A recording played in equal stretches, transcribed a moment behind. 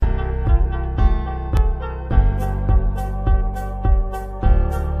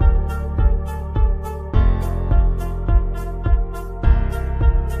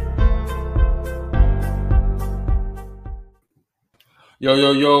Yo,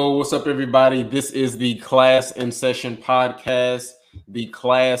 yo, yo, what's up, everybody? This is the Class in Session podcast. The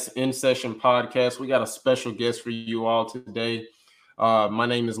Class in Session podcast. We got a special guest for you all today. My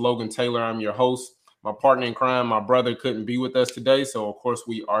name is Logan Taylor. I'm your host. My partner in crime, my brother, couldn't be with us today. So, of course,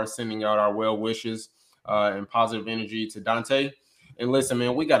 we are sending out our well wishes and positive energy to Dante. And listen,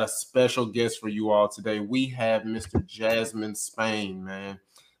 man, we got a special guest for you all today. We have Mr. Jasmin Spain, man.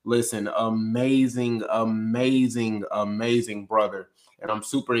 Listen, amazing, amazing, amazing brother. And I'm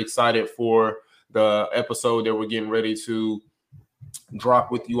super excited for the episode that we're getting ready to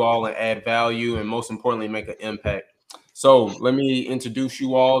drop with you all and add value and most importantly, make an impact. So let me introduce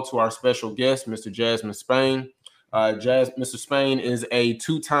you all to our special guest, Mr. Jasmin Spain. Mr. Spain is a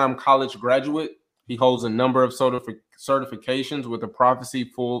two-time college graduate. He holds a number of certifications with a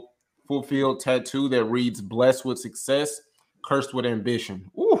prophecy fulfilled tattoo that reads, "Blessed with success, cursed with ambition."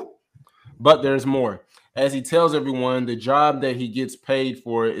 Ooh. But there's more. As he tells everyone, the job that he gets paid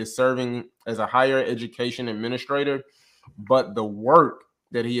for is serving as a higher education administrator, but the work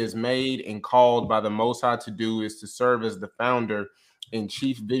that he is made and called by the Most High to do is to serve as the founder and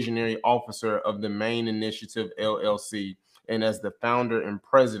chief visionary officer of the Main Initiative LLC and as the founder and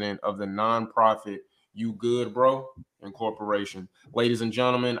president of the nonprofit You Good Bro Incorporation. Ladies and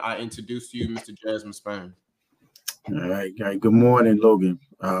gentlemen, I introduce to you Mr. Jasmin Spain. All right. Good morning, Logan.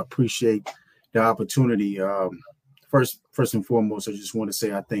 Appreciate the opportunity. First and foremost, I just want to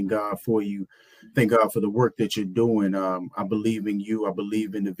say I thank God for you. Thank God for the work that you're doing. I believe in you. I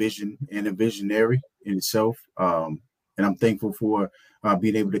believe in the vision and the visionary in itself. And I'm thankful for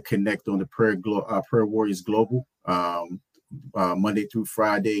being able to connect on the Prayer Warriors Global Monday through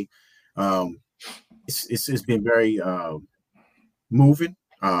Friday. It's been very moving.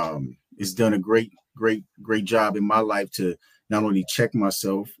 It's done a great job in my life to not only check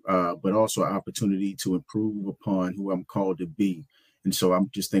myself, but also an opportunity to improve upon who I'm called to be. And so I'm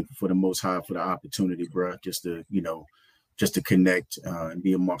just thankful for the Most High for the opportunity, bro, just to connect and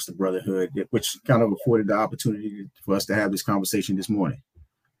be amongst the brotherhood, which kind of afforded the opportunity for us to have this conversation this morning.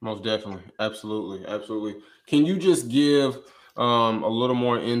 Most definitely. Absolutely. Can you just give a little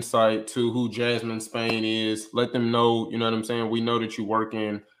more insight to who Jasmin Spain is? Let them know, you know what I'm saying? We know that you work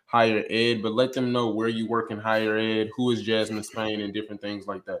in higher ed, but let them know where you work in higher ed, who is Jasmin Spain, and different things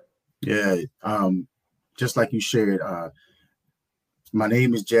like that. Yeah. Just like you shared, my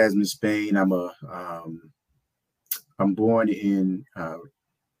name is Jasmin Spain. I'm born in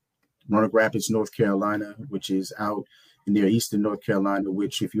Roanoke Rapids, North Carolina, which is out near Eastern North Carolina,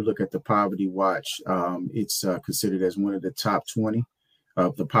 which if you look at the Poverty Watch, it's considered as one of the top 20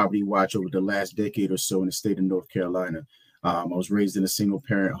 of the Poverty Watch over the last decade or so in the state of North Carolina. I was raised in a single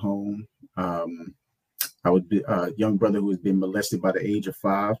parent home. I was a young brother who has been molested by the age of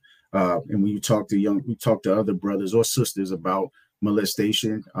 5. And when you talk to other brothers or sisters about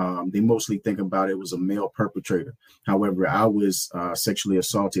molestation, they mostly think about it was a male perpetrator. However, I was sexually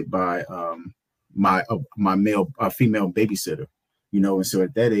assaulted by my female babysitter, and so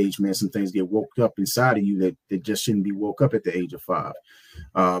at that age, man, some things get woke up inside of you that just shouldn't be woke up at the age of 5.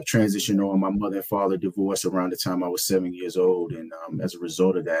 Transitioned on, my mother and father divorced around the time I was 7 years old, and as a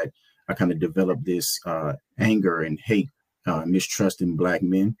result of that, I kind of developed this anger and hate, mistrust in Black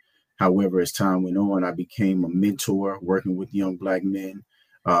men. However, as time went on, I became a mentor working with young Black men.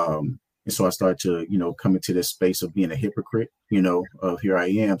 And so I started to, come into this space of being a hypocrite, of here I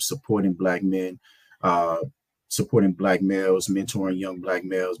am supporting Black men, supporting Black males, mentoring young Black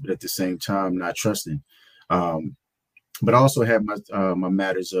males, but at the same time, not trusting. But I also have my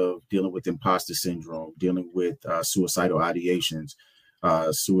matters of dealing with imposter syndrome, dealing with suicidal ideations,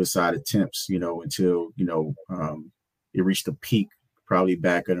 suicide attempts, until, it reached a peak probably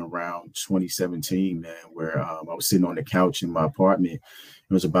back in around 2017, man, where I was sitting on the couch in my apartment.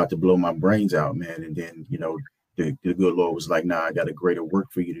 It was about to blow my brains out, man. And then, the good Lord was like, nah, I got a greater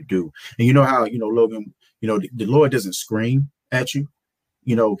work for you to do. And you know how, Logan, the Lord doesn't scream at you.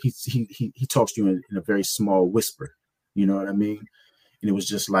 He talks to you in a very small whisper. You know what I mean? And it was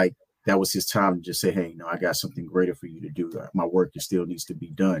just like, that was his time to just say, hey, I got something greater for you to do. My work still needs to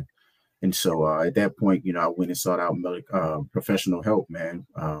be done. And so at that point, I went and sought out professional help, man,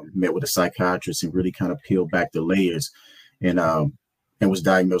 met with a psychiatrist and really kind of peeled back the layers and was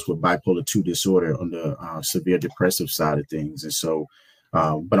diagnosed with bipolar 2 disorder on the severe depressive side of things. And so,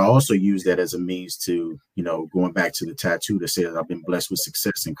 but I also used that as a means to, going back to the tattoo that says I've been blessed with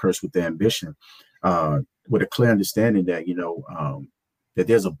success and cursed with ambition, with a clear understanding that, that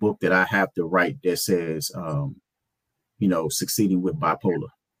there's a book that I have to write that says, succeeding with bipolar.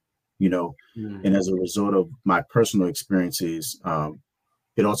 And as a result of my personal experiences,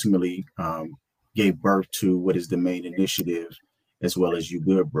 it ultimately gave birth to what is the Main Initiative as well as You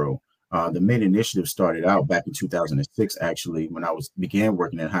Good Bro. The main initiative started out back in 2006, actually, when I began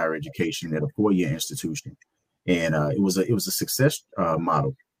working in higher education at a 4-year institution, and it was a success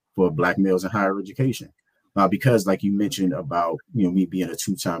model for Black males in higher education, because, like you mentioned about me being a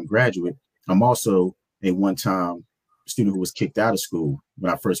 2-time graduate, I'm also a 1-time student who was kicked out of school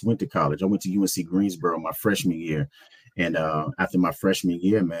when I first went to college. I went to UNC Greensboro my freshman year, and after my freshman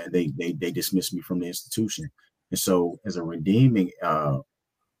year, man, they dismissed me from the institution. And so, as a redeeming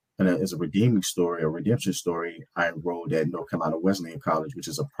story, a redemption story, I enrolled at North Carolina Wesleyan College, which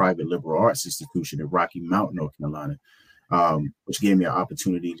is a private liberal arts institution in Rocky Mount, North Carolina, which gave me an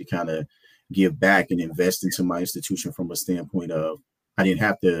opportunity to kind of give back and invest into my institution from a standpoint of I didn't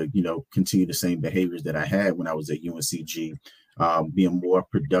have to, continue the same behaviors that I had when I was at UNCG, being more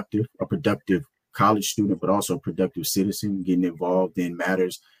productive, a productive college student, but also a productive citizen, getting involved in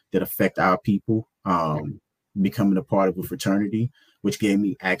matters that affect our people, becoming a part of a fraternity, which gave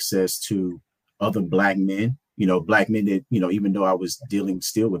me access to other Black men, Black men that, even though I was dealing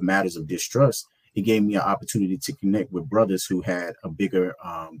still with matters of distrust, it gave me an opportunity to connect with brothers who had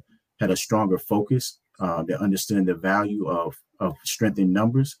had a stronger focus, that understood the value of strength in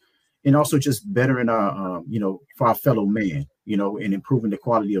numbers, and also just bettering our, for our fellow man, and improving the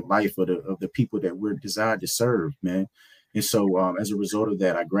quality of life of the people that we're designed to serve, man. And so as a result of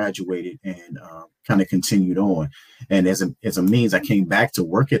that, I graduated and kind of continued on. And as a means, I came back to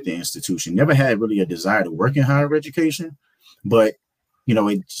work at the institution. Never had really a desire to work in higher education, but,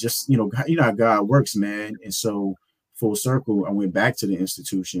 it just, how God works, man. And so full circle, I went back to the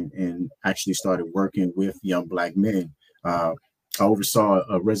institution and actually started working with young Black men. I oversaw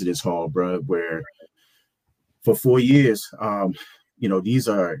a residence hall, bro, where for 4 years, these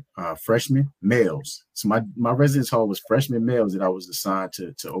are freshman males. So my residence hall was freshman males that I was assigned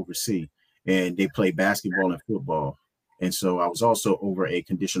to oversee, and they play basketball and football. And so I was also over a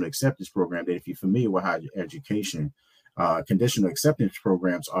conditional acceptance program that, if you're familiar with higher education, conditional acceptance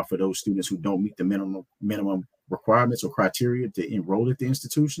programs are for those students who don't meet the minimum requirements or criteria to enroll at the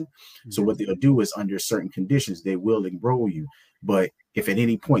institution. Mm-hmm. So what they'll do is, under certain conditions, they will enroll you. But if at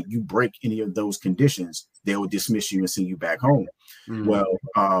any point you break any of those conditions, they will dismiss you and send you back home. Mm-hmm.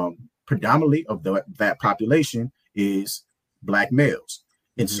 Well, predominantly of that population is Black males.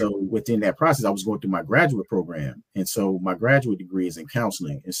 And mm-hmm. so within that process, I was going through my graduate program. And so my graduate degree is in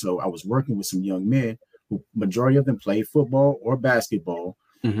counseling. And so I was working with some young men who, majority of them, play football or basketball,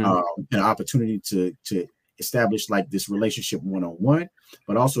 mm-hmm. An opportunity to establish like this relationship one-on-one,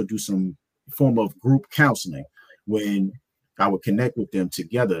 but also do some form of group counseling when I would connect with them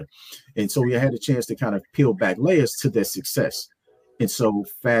together. And so we had a chance to kind of peel back layers to their success. And so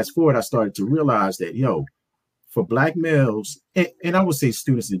fast forward, I started to realize that, for Black males, and I would say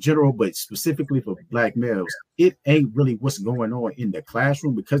students in general, but specifically for Black males, it ain't really what's going on in the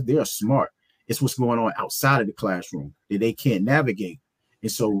classroom because they are smart. It's what's going on outside of the classroom that they can't navigate.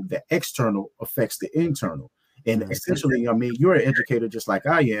 And so the external affects the internal. And essentially, I mean, you're an educator just like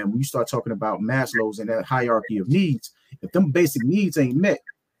I am. When you start talking about Maslow's and that hierarchy of needs, if them basic needs ain't met,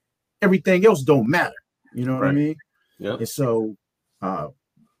 everything else don't matter. You know what I mean? Yeah. And so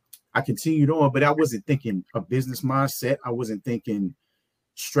I continued on, but I wasn't thinking a business mindset. I wasn't thinking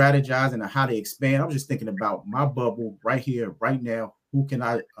strategizing on how to expand. I was just thinking about my bubble right here, right now. Who can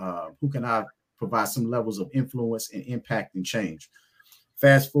I provide some levels of influence and impact and change?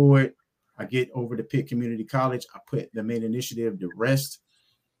 Fast forward, I get over to Pitt Community College. I put the main initiative to rest.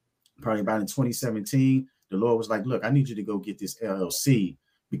 Probably about in 2017, the Lord was like, look, I need you to go get this LLC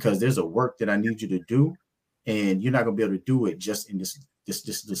because there's a work that I need you to do. And you're not going to be able to do it just in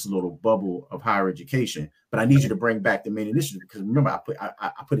this little bubble of higher education. But I need you to bring back the main initiative because remember,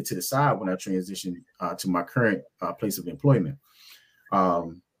 I put it to the side when I transitioned to my current place of employment.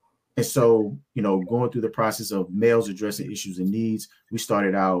 And so, going through the process of males addressing issues and needs, we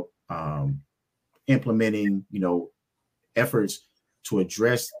started out implementing, efforts to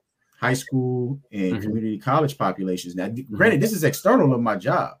address high school and mm-hmm. community college populations. Now, granted, this is external of my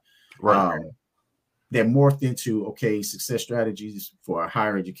job. Right. That morphed into, success strategies for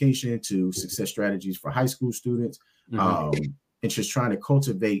higher education to success strategies for high school students. Mm-hmm. And just trying to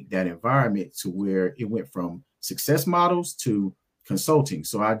cultivate that environment to where it went from success models to consulting.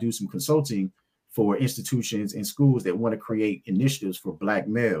 So I do some consulting for institutions and schools that want to create initiatives for Black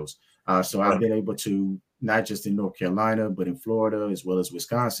males. So I've been able to, not just in North Carolina, but in Florida, as well as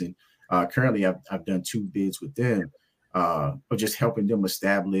Wisconsin. Currently, I've done 2 bids with them of just helping them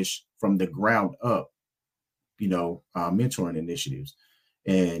establish from the ground up, mentoring initiatives.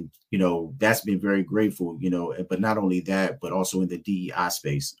 And, that's been very grateful, but not only that, but also in the DEI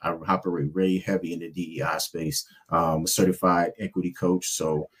space. I operate very heavy in the DEI space, a certified equity coach.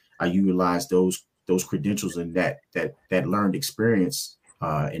 So I utilize those credentials and that learned experience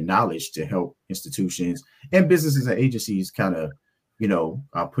and knowledge to help institutions and businesses and agencies kind of,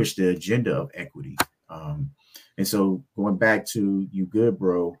 push the agenda of equity. And so going back to You Good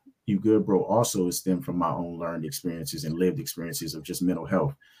Bro, You Good Bro also is stemmed from my own learned experiences and lived experiences of just mental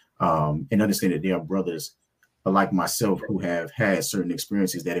health, and understand that there are brothers like myself who have had certain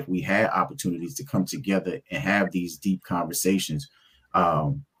experiences that if we had opportunities to come together and have these deep conversations,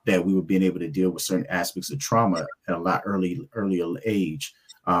 that we were being able to deal with certain aspects of trauma at a lot earlier age,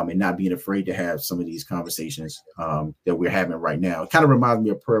 and not being afraid to have some of these conversations that we're having right now. It kind of reminds me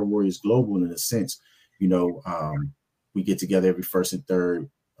of Prayer Warriors Global in a sense. We get together every first and third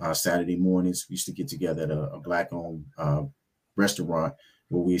Saturday mornings. We used to get together at a Black-owned restaurant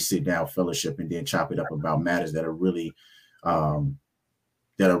where we sit down, fellowship, and then chop it up about matters that are really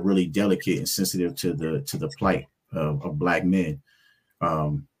delicate and sensitive to the plight of Black men.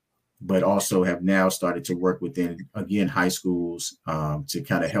 But also have now started to work within, again, high schools to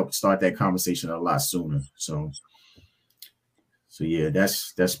kind of help start that conversation a lot sooner. So yeah,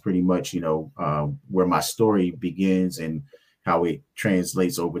 that's pretty much, where my story begins and how it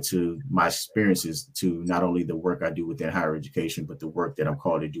translates over to my experiences to not only the work I do within higher education, but the work that I'm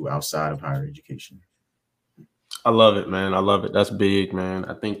called to do outside of higher education. I love it, man. I love it. That's big, man.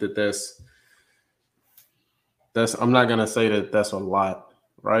 I think that's I'm not going to say that that's a lot,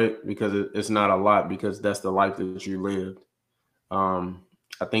 right? Because it's not a lot, because that's the life that you lived. I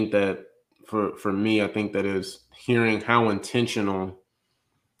think that for me, I think that is hearing how intentional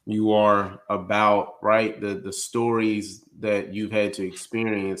you are about, right, the stories that you've had to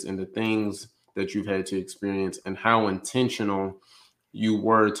experience and the things that you've had to experience, and how intentional you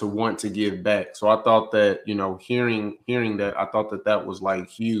were to want to give back. So I thought that, hearing that, I thought that was like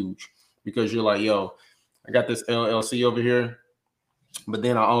huge, because you're like, yo, I got this LLC over here, but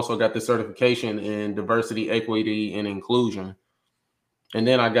then I also got this certification in diversity, equity, and inclusion. And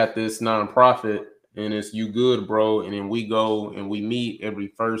then I got this nonprofit, and it's You Good Bro. And then we go and we meet every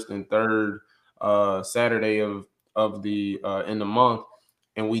first and third Saturday of the in the month,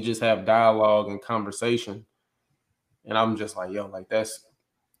 and we just have dialogue and conversation. And I'm just like, yo, like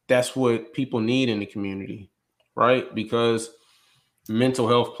that's what people need in the community, right? Because mental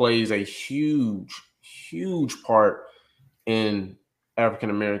health plays a huge, huge part in African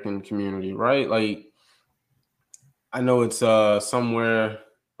American community, right? Like, I know it's somewhere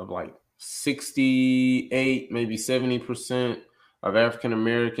of like 68, maybe 70% of African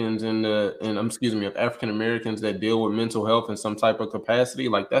Americans of African Americans that deal with mental health in some type of capacity.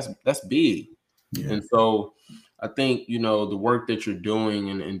 Like that's big. Yeah. And so I think, the work that you're doing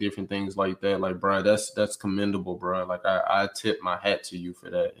and different things like that, like, bro, that's commendable, bro. Like I tip my hat to you for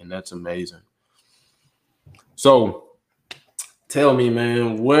that. And that's amazing. So tell me,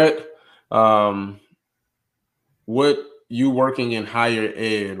 man, what you working in higher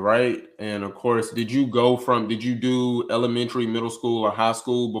ed, right? And of course, did you do elementary, middle school, or high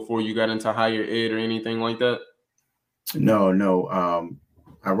school before you got into higher ed or anything like that? No.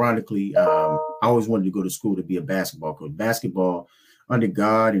 Ironically, I always wanted to go to school to be a basketball coach. Basketball, under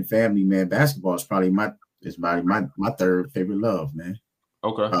God and family, man, basketball is probably my third favorite love, man.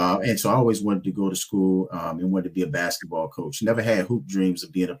 Okay. And so I always wanted to go to school and wanted to be a basketball coach. Never had hoop dreams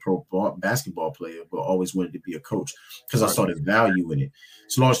of being a pro basketball player, but always wanted to be a coach because I saw the value in it.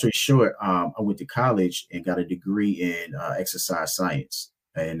 So long story short, I went to college and got a degree in exercise science.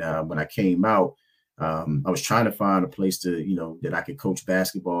 And when I came out, I was trying to find a place to, that I could coach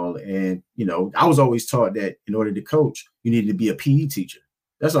basketball. And, I was always taught that in order to coach, you needed to be a PE teacher.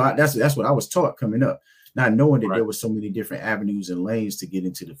 That's what I was taught coming up, not knowing that there were so many different avenues and lanes to get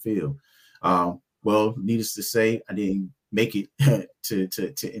into the field. Well, needless to say, I didn't make it into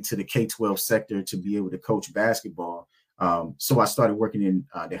the K-12 sector to be able to coach basketball. So I started working in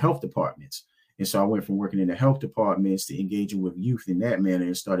the health departments. And so I went from working in the health departments to engaging with youth in that manner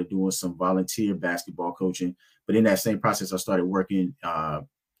and started doing some volunteer basketball coaching. But in that same process, I started working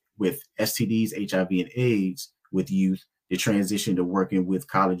with STDs, HIV, and AIDS with youth. The transition to working with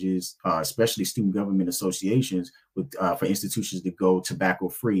colleges, especially student government associations, for institutions to go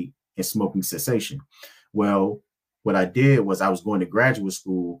tobacco-free and smoking cessation. Well, what I did was I was going to graduate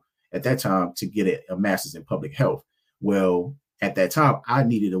school at that time to get a master's in public health. Well, at that time, I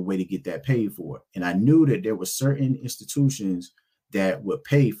needed a way to get that paid for. And I knew that there were certain institutions that would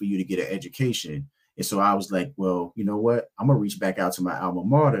pay for you to get an education. And so I was like, well, you know what? I'm going to reach back out to my alma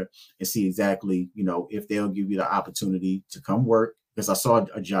mater and see exactly, if they'll give you the opportunity to come work because I saw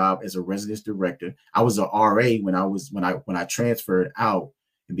a job as a residence director. I was an RA when I transferred out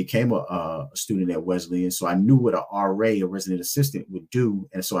and became a student at Wesleyan. So I knew what a RA, a resident assistant, would do.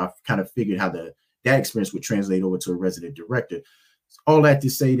 And so I kind of figured how that experience would translate over to a resident director. All that to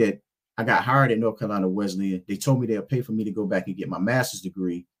say that I got hired at North Carolina Wesleyan. They told me they'll pay for me to go back and get my master's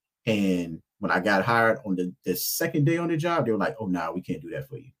degree. And when I got hired on the second day on the job, they were like, oh, no, we can't do that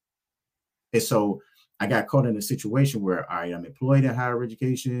for you. And so I got caught in a situation where, all right, I'm employed in higher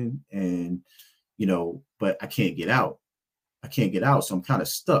education and, but I can't get out. So I'm kind of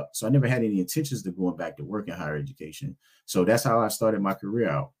stuck. So I never had any intentions of going back to work in higher education. So that's how I started my career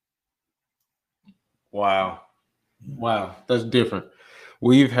out. Wow. Wow. That's different.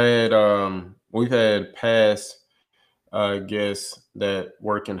 We've had past guests that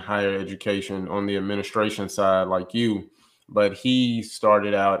work in higher education on the administration side like you, but he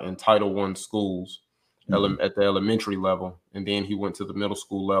started out in Title I schools at the elementary level, and then he went to the middle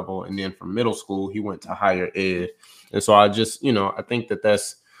school level, and then from middle school he went to higher ed. And so I just, I think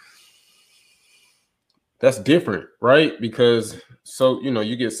that's different, right? Because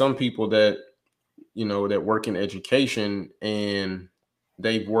you get some people that that work in education and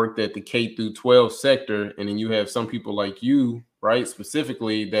they've worked at the K through 12 sector, and then you have some people like you, right,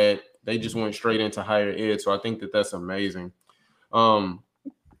 specifically, that they just went straight into higher ed. So I think that's amazing.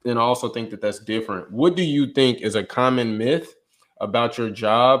 And I also think that's different. What do you think is a common myth about your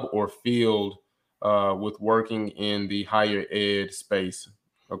job or field with working in the higher ed space?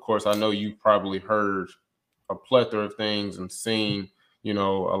 Of course, I know you've probably heard a plethora of things and seen, a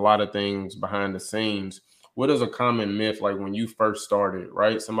lot of things behind the scenes. What is a common myth, like when you first started,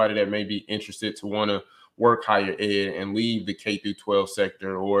 right? Somebody that may be interested to want to work higher ed and leave the K through 12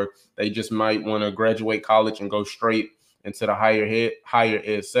 sector, or they just might want to graduate college and go straight into the higher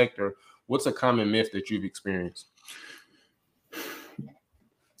ed sector. What's a common myth that you've experienced?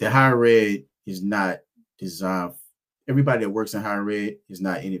 The higher ed is not designed. Everybody that works in higher ed is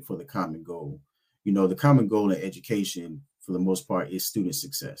not in it for the common goal. The common goal in education, for the most part, is student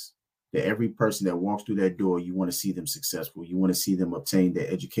success. That every person that walks through that door, you want to see them successful. You want to see them obtain their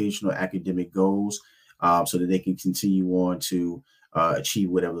educational, academic goals so that they can continue on to achieve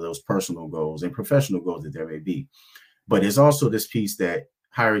whatever those personal goals and professional goals that there may be. But there's also this piece that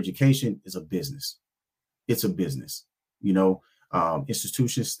higher education is a business. It's a business.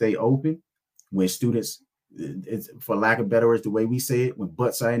 Institutions stay open when students, for lack of better words, the way we say it, when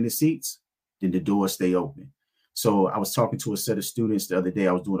butts are in the seats, then the doors stay open. So I was talking to a set of students the other day.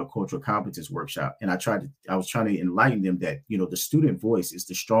 I was doing a cultural competence workshop, and I was trying to enlighten them that, the student voice is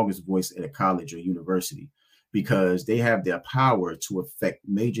the strongest voice at a college or university, because they have their power to affect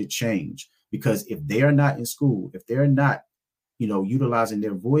major change. Because if they are not in school, if they're not, utilizing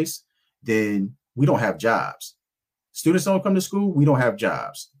their voice, then we don't have jobs. Students don't come to school, we don't have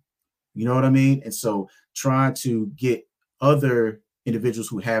jobs. You know what I mean? And so trying to get other individuals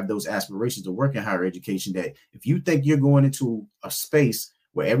who have those aspirations to work in higher education, that if you think you're going into a space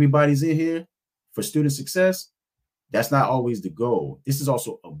where everybody's in here for student success, that's not always the goal. This is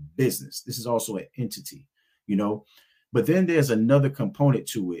also a business. This is also an entity, but then there's another component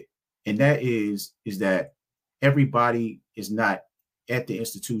to it. And that is that everybody is not at the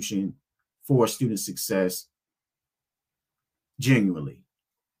institution for student success genuinely.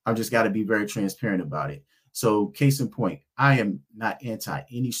 I've just got to be very transparent about it. So case in point, I am not anti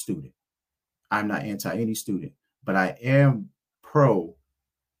any student. I'm not anti any student, but I am pro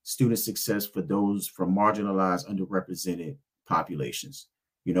student success for those from marginalized, underrepresented populations,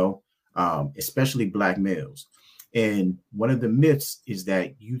 especially Black males. And one of the myths is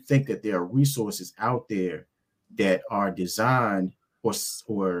that you think that there are resources out there that are designed,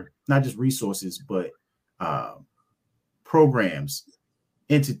 or not just resources, but programs,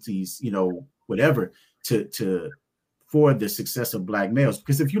 entities, whatever, for the success of Black males.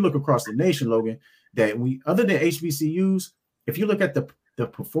 Because if you look across the nation, Logan, that other than HBCUs, if you look at the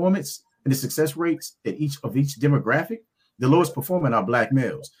performance and the success rates at each demographic, the lowest performing are Black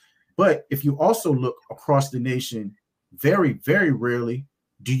males. But if you also look across the nation, very, very rarely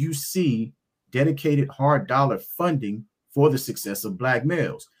do you see dedicated hard dollar funding for the success of Black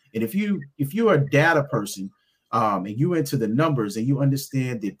males. And if you're a data person and you into the numbers and you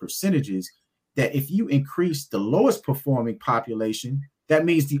understand the percentages, that if you increase the lowest performing population, that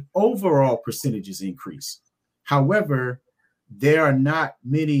means the overall percentages increase. However, there are not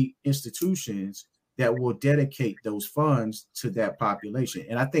many institutions that will dedicate those funds to that population.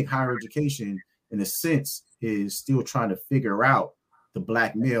 And I think higher education, in a sense, is still trying to figure out the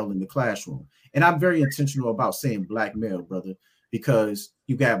Black male in the classroom. And I'm very intentional about saying Black male, brother, because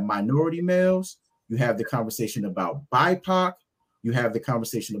you got minority males, you have the conversation about BIPOC, you have the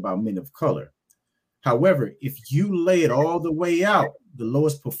conversation about men of color. However, if you lay it all the way out, the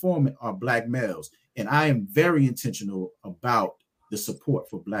lowest performing are Black males. And I am very intentional about the support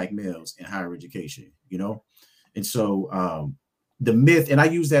for Black males in higher education, you know? And so the myth, and I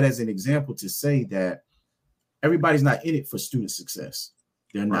use that as an example to say that everybody's not in it for student success.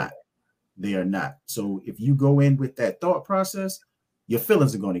 They're not. They are not. So if you go in with that thought process, your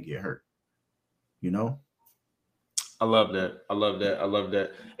feelings are going to get hurt, you know? I love that. I love that. I love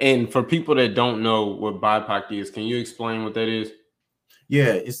that. And for people that don't know what BIPOC is, can you explain what that is?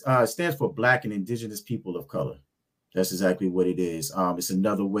 Yeah, it stands for Black and Indigenous People of Color. That's exactly what it is. It's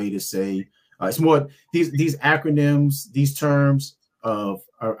another way to say it's more these acronyms, these terms are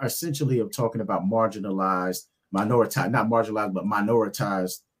essentially of talking about marginalized, minoritized, not marginalized, but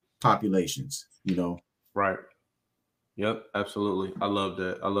minoritized populations, you know. Right. Yep, absolutely. I love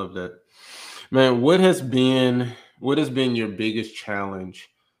that. I love that. Man, what has been your biggest challenge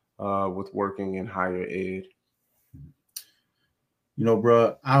with working in higher ed? You know,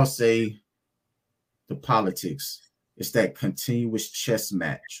 bro, I'll say the politics. It's that continuous chess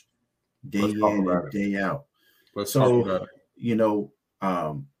match, day in and day out. Let's talk about it. You know,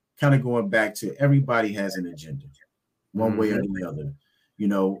 kind of going back to everybody has an agenda, one way or the other. You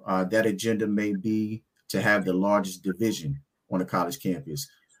know, that agenda may be to have the largest division on a college campus.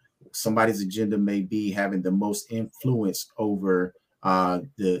 Somebody's agenda may be having the most influence over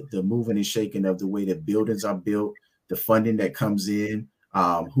the moving and shaking of the way that buildings are built, the funding that comes in,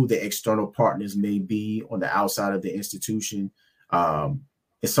 who the external partners may be on the outside of the institution. And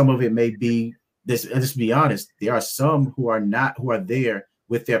some of it may be this. Let's be honest. There are some who are there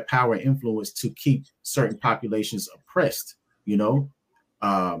with their power and influence to keep certain populations oppressed. You know,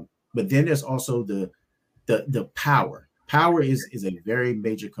 but then there's also the power. Power is a very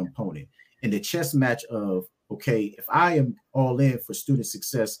major component. And the chess match of, okay, if I am all in for student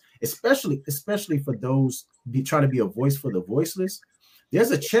success, especially for those trying to be a voice for the voiceless,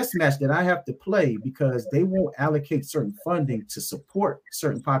 there's a chess match that I have to play because they won't allocate certain funding to support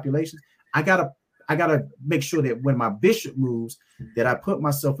certain populations. I gotta make sure that when my bishop moves, that I put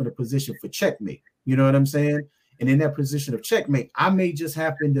myself in a position for checkmate. You know what I'm saying? And in that position of checkmate, I may just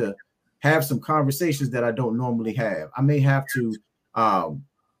happen to have some conversations that I don't normally have. I may have to,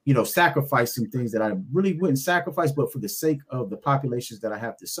 sacrifice some things that I really wouldn't sacrifice, but for the sake of the populations that I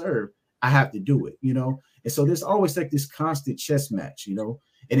have to serve, I have to do it, you know? And so there's always like this constant chess match, you know,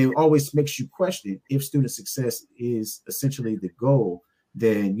 and it always makes you question if student success is essentially the goal,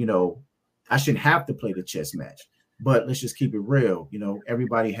 then, you know, I shouldn't have to play the chess match. But let's just keep it real. You know,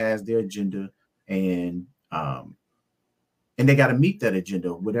 everybody has their agenda, and they got to meet that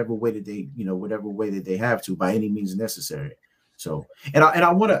agenda whatever way that they have to, by any means necessary. So, and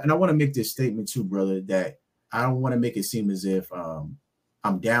I want to make this statement too, brother, that I don't want to make it seem as if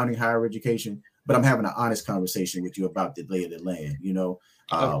I'm downing higher education, but I'm having an honest conversation with you about the lay of the land. You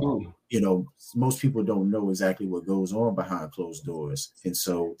know, most people don't know exactly what goes on behind closed doors, and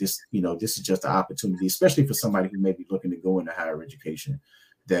so this is just an opportunity, especially for somebody who may be looking to go into higher education,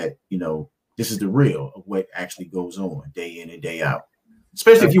 that this is the real of what actually goes on day in and day out,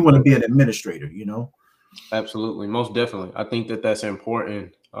 especially if you want to be an administrator, you know. Absolutely. Most definitely. I think that's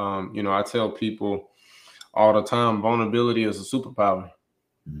important. I tell people all the time, vulnerability is a superpower,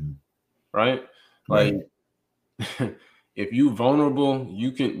 right? Like if you vulnerable,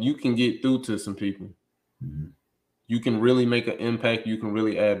 you can get through to some people. You can really make an impact. You can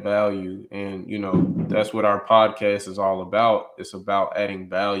really add value. And, that's what our podcast is all about. It's about adding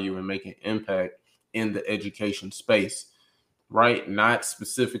value and making impact in the education space, right? Not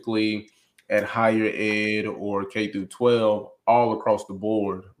specifically at higher ed or K through 12, all across the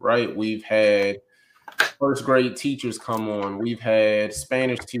board, right? We've had first grade teachers come on. We've had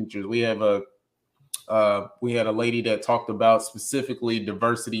Spanish teachers. We had a lady that talked about specifically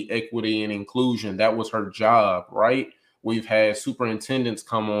diversity, equity, and inclusion. That was her job, right? We've had superintendents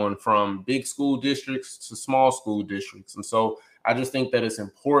come on from big school districts to small school districts. And so I just think that it's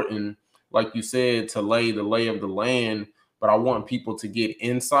important, like you said, to lay the lay of the land, but I want people to get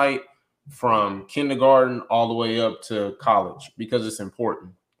insight from kindergarten all the way up to college because it's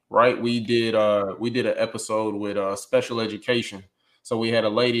important, right? We did an episode with special education. So we had a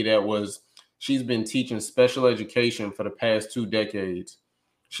lady she's been teaching special education for the past 2 decades.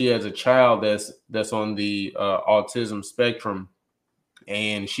 She has a child that's on the autism spectrum,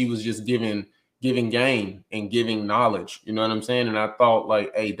 and she was just giving game and giving knowledge. You know what I'm saying? And I thought,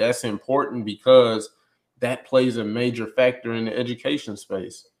 like, hey, that's important because that plays a major factor in the education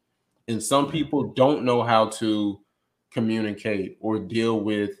space. And some people don't know how to communicate or deal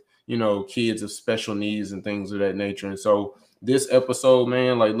with, kids of special needs and things of that nature. And so this episode,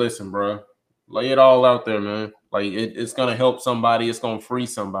 man, like, listen, bro, lay it all out there, man. Like, it's going to help somebody. It's going to free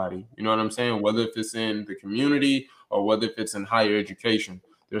somebody. You know what I'm saying? Whether if it's in the community or whether if it's in higher education,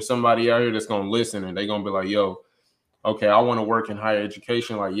 there's somebody out here that's going to listen and they're going to be like, yo, okay, I want to work in higher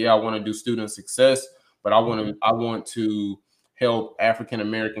education. Like, yeah, I want to do student success, but I want to help African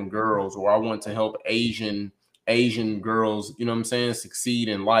American girls, or I want to help Asian girls, you know what I'm saying, succeed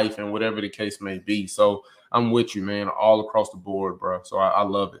in life and whatever the case may be. So I'm with you, man, all across the board, bro. So I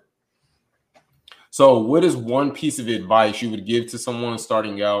love it. So what is one piece of advice you would give to someone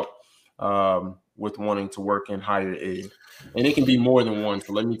starting out with wanting to work in higher ed? And it can be more than one.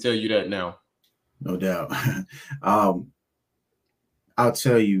 So let me tell you that now. No doubt. I'll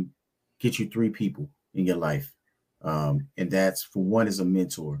tell you, get you 3 people in your life. And that's, for one, is a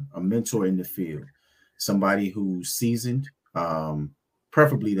mentor in the field, somebody who's seasoned,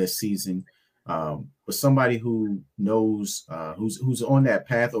 preferably that's seasoned, but somebody who knows, who's on that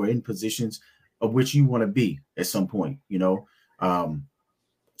path or in positions of which you want to be at some point,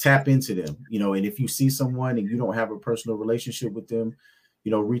 tap into them, and if you see someone and you don't have a personal relationship with them,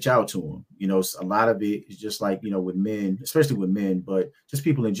 reach out to them. A lot of it is just like, with men, especially with men, but just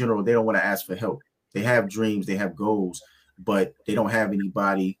people in general, they don't want to ask for help. They have dreams, they have goals, but they don't have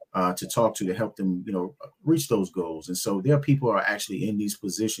anybody to talk to help them, reach those goals. And so there are people who are actually in these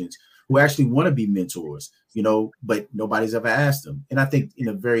positions who actually want to be mentors, but nobody's ever asked them. And I think in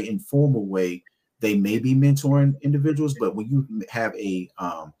a very informal way, they may be mentoring individuals, but when you have a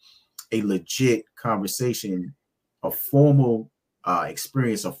legit conversation, a formal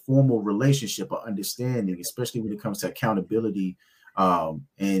experience, a formal relationship, or understanding, especially when it comes to accountability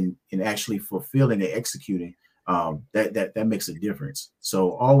and actually fulfilling and executing, that makes a difference.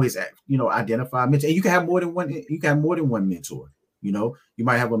 So always, identify a mentor. And you can have more than one. You can have more than one mentor. You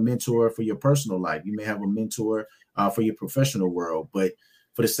might have a mentor for your personal life. You may have a mentor for your professional world. But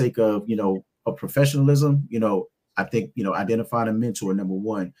for the sake of of professionalism, I think identifying a mentor, number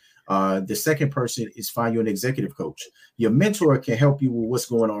one. The second person is find you an executive coach. Your mentor can help you with what's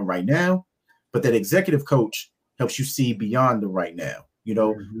going on right now, but that executive coach helps you see beyond the right now.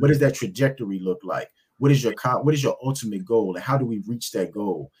 What does that trajectory look like? What is your ultimate goal, and how do we reach that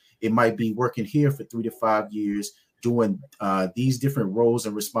goal? It might be working here for 3 to 5 years, doing these different roles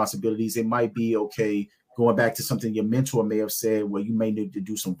and responsibilities. It might be, okay, going back to something your mentor may have said, well, you may need to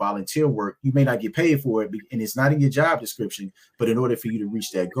do some volunteer work. You may not get paid for it, and it's not in your job description, but in order for you to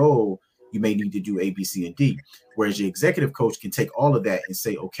reach that goal, you may need to do A, B, C, and D. Whereas your executive coach can take all of that and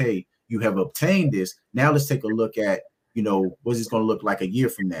say, okay, you have obtained this. Now let's take a look at, what's this going to look like a year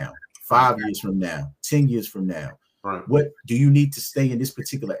from now, 5 years from now, 10 years from now? Right. What do you need to stay in this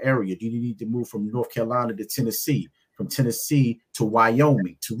particular area? Do you need to move from North Carolina to Tennessee, from Tennessee to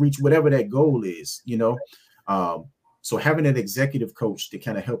Wyoming, to reach whatever that goal is, So having an executive coach to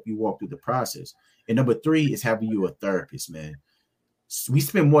kind of help you walk through the process. And number 3 is having you a therapist, man. So we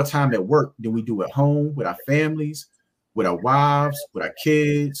spend more time at work than we do at home with our families, with our wives, with our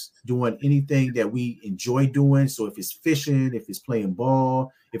kids, doing anything that we enjoy doing. So if it's fishing, if it's playing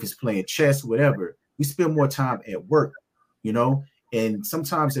ball, if it's playing chess, whatever, we spend more time at work, and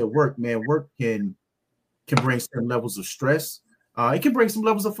sometimes at work, man, work can bring certain levels of stress. It can bring some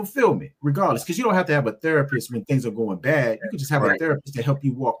levels of fulfillment, regardless, because you don't have to have a therapist when things are going bad. You can just have a therapist to help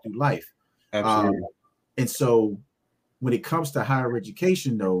you walk through life. Absolutely. And so when it comes to higher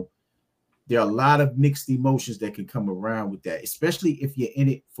education, though, there are a lot of mixed emotions that can come around with that, especially if you're in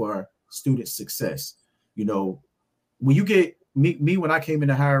it for student success. When you get me when I came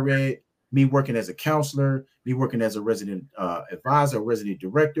into higher ed, me working as a counselor, me working as a resident advisor, resident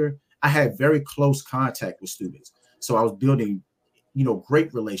director, I had very close contact with students. So I was building,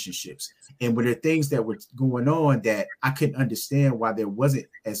 great relationships. And when there are things that were going on that I couldn't understand why there wasn't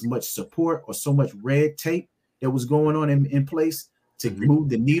as much support or so much red tape that was going on in place to move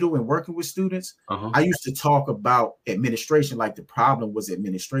the needle and working with students, I used to talk about administration like the problem was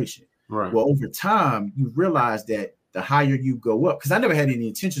administration. Right. Well, over time, you realize that the higher you go up, because I never had any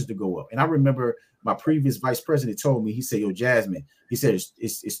intentions to go up. And I remember my previous vice president told me, he said, yo, Jasmin, he said,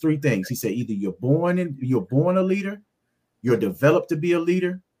 it's 3 things. He said, either you're born a leader, you're developed to be a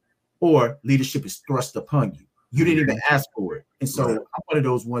leader, or leadership is thrust upon you. You didn't even ask for it. And so I'm one of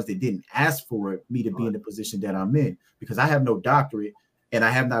those ones that didn't ask for it, me to be in the position that I'm in, because I have no doctorate and I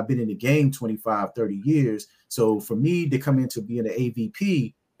have not been in the game 25, 30 years. So for me to come into being an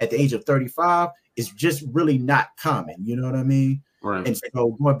AVP at the age of 35 is just really not common. You know what I mean? Right. And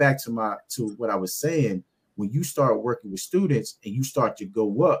so going back to what I was saying, when you start working with students and you start to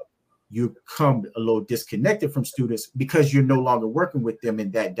go up, you come a little disconnected from students because you're no longer working with them in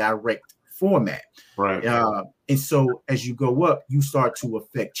that direct format. Right. And so as you go up, you start to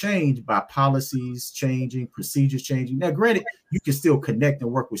affect change by policies changing, procedures changing. Now, granted, you can still connect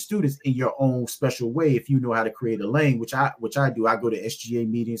and work with students in your own special way if you know how to create a lane, which I do. I go to SGA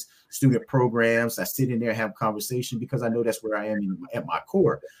meetings, student programs. I sit in there, have conversation because I know that's where I am at my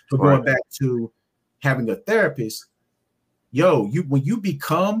core. But going back to having a therapist, when you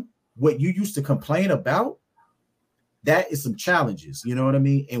become what you used to complain about, that is some challenges, you know what I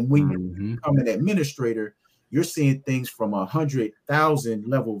mean? And when you become an administrator, you're seeing things from 100,000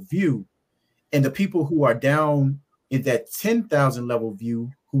 level view, and the people who are down in that 10,000 level view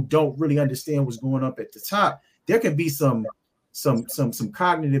who don't really understand what's going up at the top, there can be some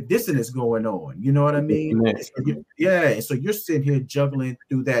cognitive dissonance going on, you know what I mean? And so you're sitting here juggling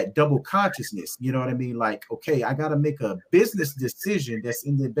through that double consciousness, you know what I mean? Like, okay, I got to make a business decision that's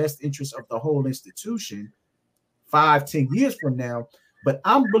in the best interest of the whole institution 5-10 years from now, but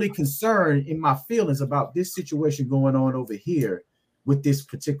I'm really concerned in my feelings about this situation going on over here with this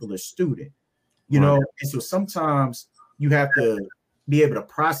particular student, you know. And so sometimes you have to be able to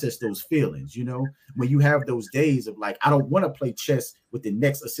process those feelings, you know, when you have those days of like, I don't want to play chess with the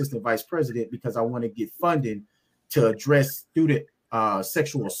next assistant vice president because I want to get funding to address student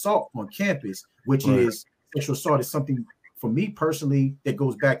sexual assault on campus, which is sexual assault is something for me personally that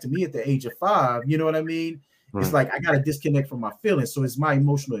goes back to me at the age of 5, you know what I mean? It's like I got to disconnect from my feelings. So is my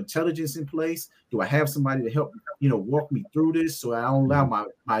emotional intelligence in place? Do I have somebody to help, you know, walk me through this so I don't allow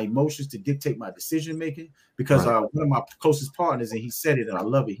my emotions to dictate my decision making? Because one of my closest partners, and he said it, and I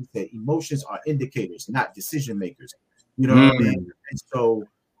love it. He said, emotions are indicators, not decision makers. You know what I mean? And so,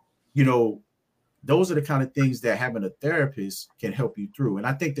 you know, those are the kind of things that having a therapist can help you through. And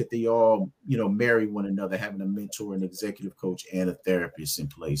I think that they all, you know, marry one another, having a mentor, an executive coach, and a therapist in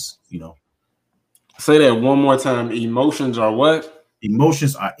place, you know. Say that one more time. Emotions are what?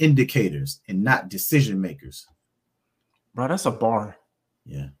 Emotions are indicators and not decision makers. Bro, that's a bar.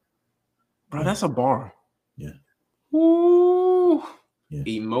 Yeah. Bro, that's a bar. Yeah. Woo. Yeah.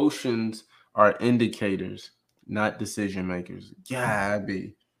 Emotions are indicators, not decision makers. God,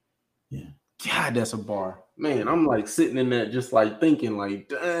 yeah. God, that's a bar. Man, I'm like sitting in that just like thinking like,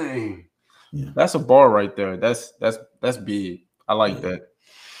 dang. Yeah. That's a bar right there. That's big. I like that.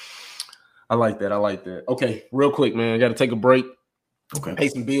 I like that. Okay, real quick, man. I got to take a break. Okay. Pay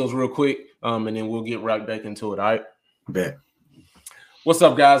some bills real quick, and then we'll get right back into it. All right. Bet. What's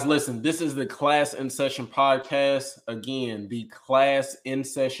up, guys? Listen, this is the Class in Session podcast. Again, the Class in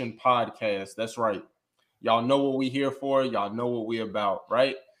Session podcast. That's right. Y'all know what we here for. Y'all know what we about,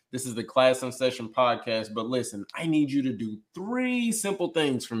 right? This is the Class in Session podcast. But listen, I need you to do 3 simple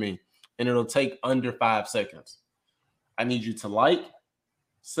things for me, and it'll take under 5 seconds. I need you to like,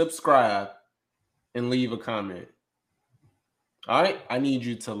 subscribe, and leave a comment. All right. I need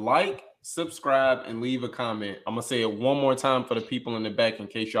you to like, subscribe, and leave a comment. I'm going to say it one more time for the people in the back in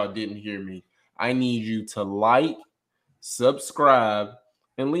case y'all didn't hear me. I need you to like, subscribe,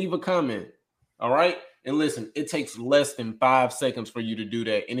 and leave a comment. All right. And listen, it takes less than 5 seconds for you to do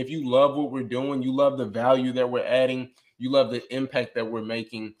that. And if you love what we're doing, you love the value that we're adding, you love the impact that we're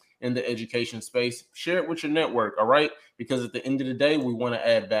making in the education space, share it with your network. All right. Because at the end of the day, we want to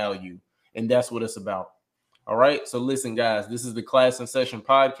add value. And that's what it's about. All right. So listen, guys, this is the Class in Session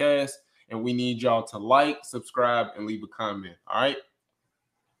podcast, and we need y'all to like, subscribe, and leave a comment. All right.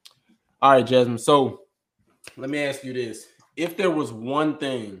 All right, Jasmin. So let me ask you this. If there was one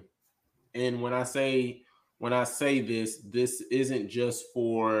thing, and when I say this isn't just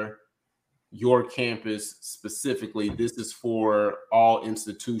for your campus specifically, this is for all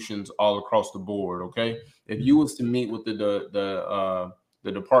institutions all across the board. Okay. If you was to meet with the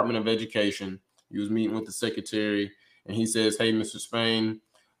Department of Education, he was meeting with the secretary, and he says, "Hey, Mr. Spain,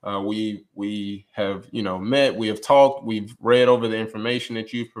 we have, you know, met, we have talked, we've read over the information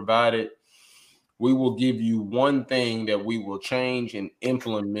that you've provided. We will give you one thing that we will change and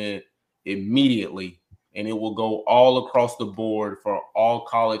implement immediately, and it will go all across the board for all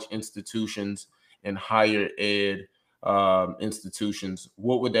college institutions and higher ed institutions.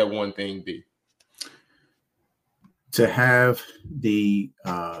 What would that one thing be?" To have the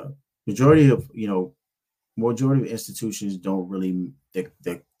majority of institutions don't really,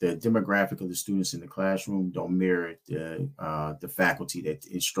 the demographic of the students in the classroom don't mirror the faculty that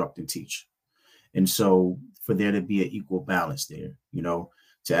instruct and teach. And so for there to be an equal balance there, you know,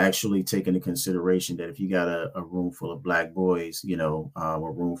 to actually take into consideration that if you got a room full of Black boys, you know, a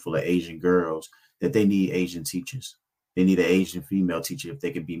room full of Asian girls, that they need Asian teachers. They need an Asian female teacher if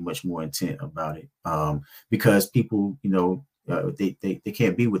they could be much more intent about it. Because people, you know, they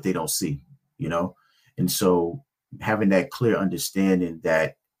can't be what they don't see, and so having that clear understanding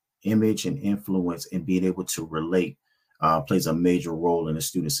that image and influence and being able to relate plays a major role in a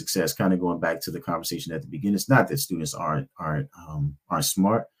student's success. Kind of going back to the conversation at the beginning, it's not that students aren't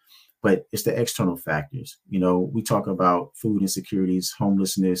smart, but it's the external factors. We talk about food insecurities,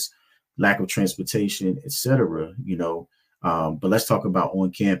 homelessness, lack of transportation, etc. But let's talk about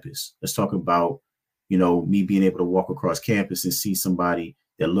on campus. Let's talk about, me being able to walk across campus and see somebody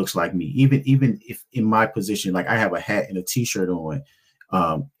that looks like me. Even if in my position, like I have a hat and a t-shirt on,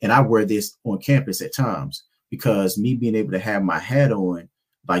 and I wear this on campus at times because me being able to have my hat on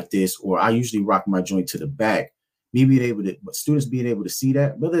like this, or I usually rock my joint to the back, me being able to, students being able to see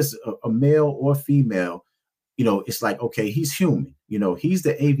that, whether it's a male or female, it's like, okay, he's human, he's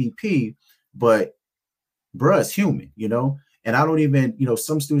the AVP, but bruh is human, and I don't even,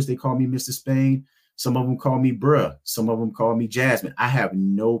 some students, they call me Mr. Spain. Some of them call me bruh. Some of them call me Jasmin. I have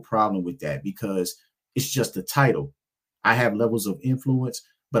no problem with that because it's just a title. I have levels of influence,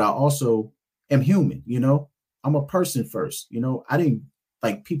 but I also am human, I'm a person first, I didn't,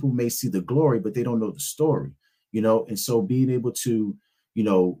 like, people may see the glory, but they don't know the story, and so being able to,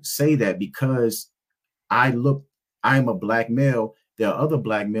 say that because I'm a black male, there are other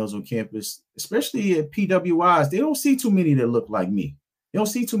black males on campus, especially at PWIs, they don't see too many that look like me. They don't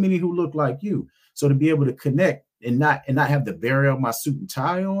see too many who look like you. So to be able to connect and not have the barrier of my suit and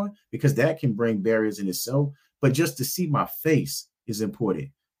tie on, because that can bring barriers in itself, but just to see my face is important,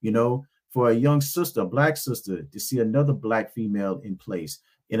 for a young sister, a black sister, to see another black female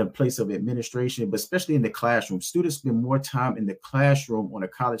in a place of administration, but especially in the classroom. Students spend more time in the classroom on a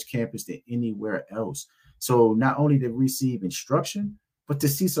college campus than anywhere else. So not only to receive instruction, but to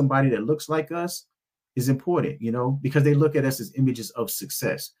see somebody that looks like us is important, because they look at us as images of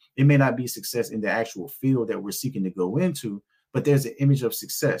success. It may not be success in the actual field that we're seeking to go into, but there's an image of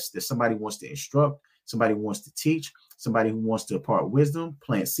success that somebody wants to instruct, somebody wants to teach, somebody who wants to impart wisdom,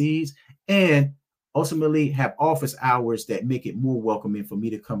 plant seeds, and ultimately have office hours that make it more welcoming for me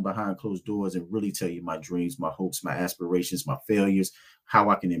to come behind closed doors and really tell you my dreams, my hopes, my aspirations, my failures, how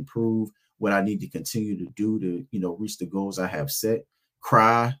I can improve, what I need to continue to do to, reach the goals I have set.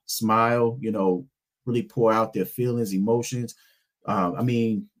 Cry, smile, really pour out their feelings, emotions.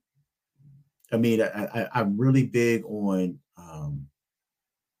 I'm really big on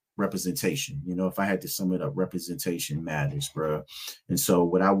representation. If I had to sum it up, representation matters, bro. And so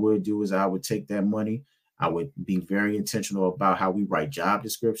what I would do is I would take that money. I would be very intentional about how we write job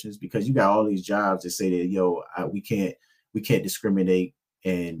descriptions, because you got all these jobs that say that, we can't discriminate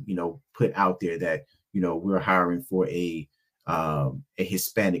and, put out there that, we're hiring for a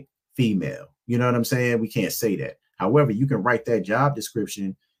Hispanic female. You know what I'm saying? We can't say that. However, you can write that job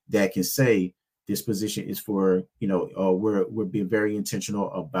description that can say this position is for, we're being very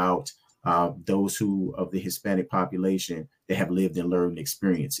intentional about those who of the Hispanic population that have lived and learned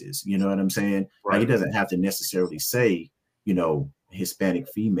experiences. You know what I'm saying? Right. Like, it doesn't have to necessarily say, Hispanic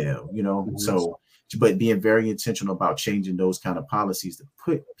female, mm-hmm. So, but being very intentional about changing those kind of policies to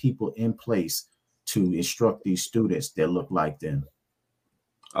put people in place to instruct these students that look like them.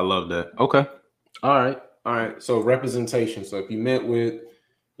 I love that. Okay. All right. So representation. So if you met with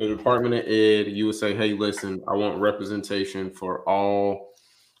the Department of Ed, you would say, hey, listen, I want representation for all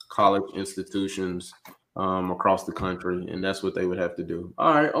college institutions across the country. And that's what they would have to do.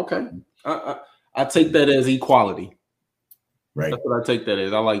 All right. Okay. I take that as equality. Right. That's what I take that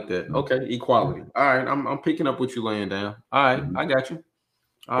as. I like that. Okay. Equality. All right. I'm picking up what you're laying down. All right. I got you.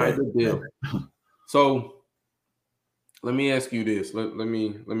 All right. Good deal. So let me ask you this. Let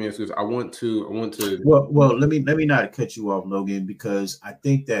me ask you this. I want to. Well. Let me not cut you off, Logan, because I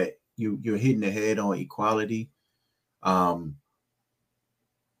think that you're hitting the head on equality, but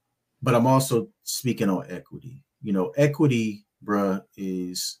I'm also speaking on equity. Equity, bruh,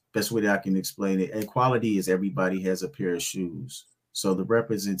 is best way that I can explain it. Equality is everybody has a pair of shoes. So the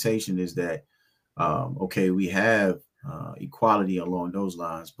representation is that, okay, we have equality along those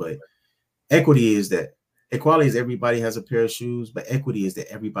lines, but equity is that. Equality is everybody has a pair of shoes, but equity is that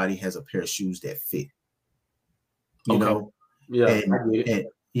everybody has a pair of shoes that fit. You know?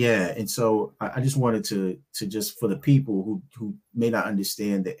 Yeah. And so I just wanted to just, for the people who may not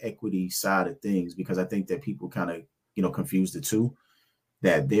understand the equity side of things, because I think that people kind of, confuse the two,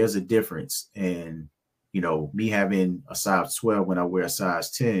 that there's a difference. And, me having a size 12 when I wear a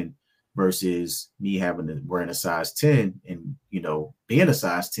size 10 versus me wearing a size 10 and, being a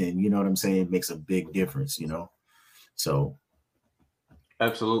size 10, you know what I'm saying, makes a big difference, So.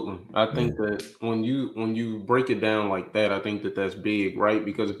 Absolutely. I think that when you break it down like that, I think that that's big, right?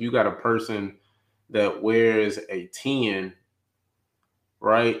 Because if you got a person that wears a 10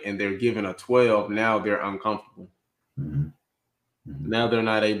 right? And they're given a 12, now they're uncomfortable. Mm-hmm. Mm-hmm. Now they're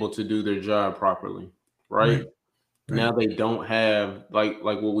not able to do their job properly, right? Right. Now they don't have like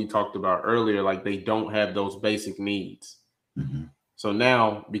what we talked about earlier, like they don't have those basic needs. Mm-hmm. So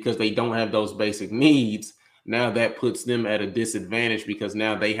now, because they don't have those basic needs, now that puts them at a disadvantage because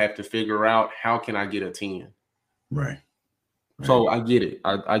now they have to figure out, how can I get a 10? Right. So I get it.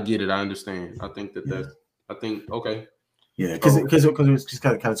 I get it. I understand. I think okay. Yeah, because So, it was just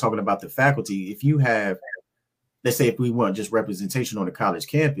kind of talking about the faculty. If you have, let's say, if we want just representation on a college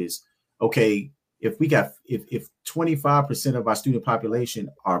campus, okay, if 25% of our student population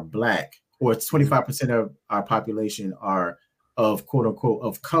are Black, or 25% of our population are of quote unquote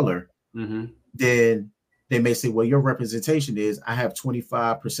of color, then they may say, well, your representation is, I have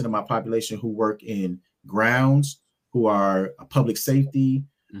 25% of my population who work in grounds, who are public safety,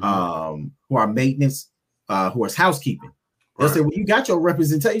 who are maintenance, who is housekeeping. They'll say, well, you got your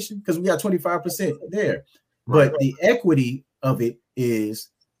representation because we got 25% there. But the equity of it is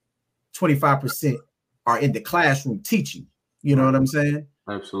 25% are in the classroom teaching. You know what I'm saying?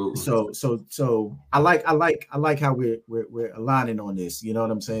 Absolutely. So I like how we're aligning on this. You know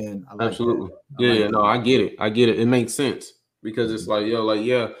what I'm saying? I like Absolutely. that. No, I get it. It makes sense because it's like,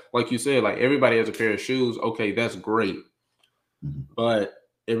 like you said, like everybody has a pair of shoes. Okay, that's great. But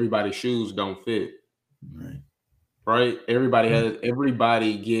everybody's shoes don't fit. Right?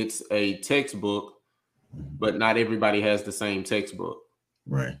 Everybody gets a textbook, but not everybody has the same textbook.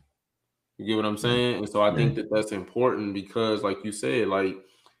 Right. You get what I'm saying? And so I think that that's important because, like you said, like,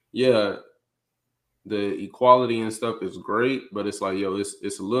 yeah, the equality and stuff is great, but it's like,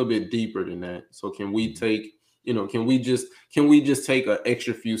 it's a little bit deeper than that. So can we take, can we just take an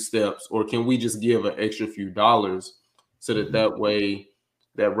extra few steps, or can we just give an extra few dollars so that way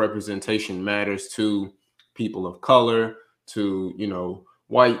that representation matters to people of color, to,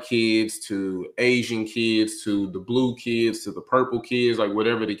 white kids, to Asian kids, to the blue kids, to the purple kids, like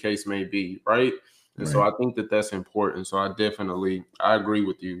whatever the case may be, right? And so I think that that's important. So I agree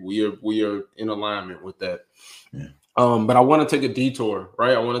with you. We are in alignment with that. Yeah. But I want to take a detour,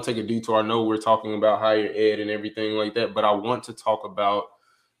 right? I want to take a detour. I know we're talking about higher ed and everything like that, but I want to talk about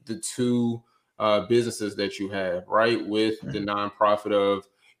the two businesses that you have, right? With the nonprofit of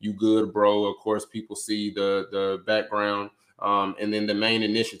You Good Bro. Of course, people see the background. And then the main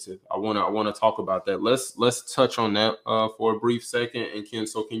initiative. I want to talk about that. Let's touch on that for a brief second. And can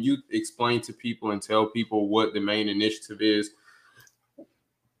you explain to people and tell people what the main initiative is?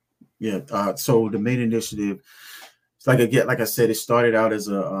 Yeah. So the main initiative, it's like I said, it started out as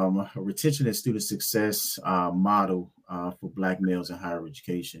a retention and student success model for Black males in higher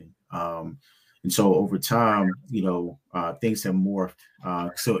education. And so over time, things have morphed.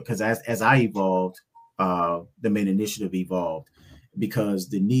 So because as I evolved, the main initiative evolved because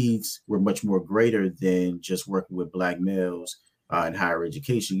the needs were much more greater than just working with Black males in higher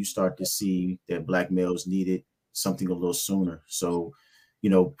education. You start to see that Black males needed something a little sooner. So,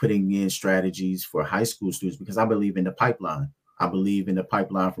 putting in strategies for high school students, because I believe in the pipeline. I believe in the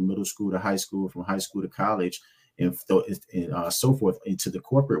pipeline from middle school to high school, from high school to college, and so forth into the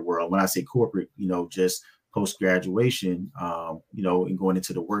corporate world. When I say corporate, just post-graduation, and going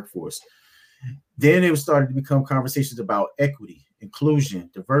into the workforce. Then it was starting to become conversations about equity, inclusion,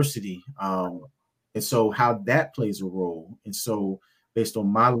 diversity, and so how that plays a role. And so based on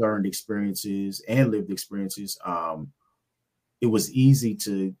my learned experiences and lived experiences, it was easy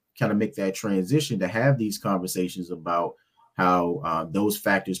to kind of make that transition to have these conversations about how those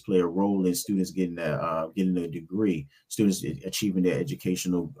factors play a role in students getting a degree, students achieving their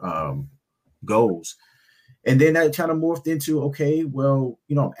educational goals. And then that kind of morphed into, okay, well,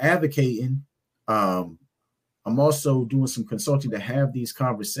 I'm advocating. I'm also doing some consulting to have these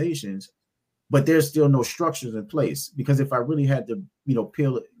conversations, but there's still no structures in place. Because if I really had to,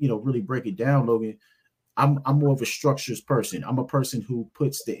 really break it down, Logan, I'm more of a structures person. I'm a person who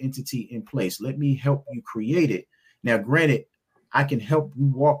puts the entity in place. Let me help you create it. Now, granted, I can help you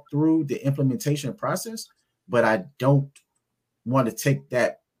walk through the implementation process, but I don't want to take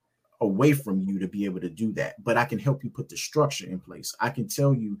that away from you to be able to do that. But I can help you put the structure in place. I can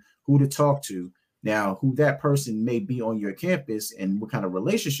tell you who to talk to. Now, who that person may be on your campus and what kind of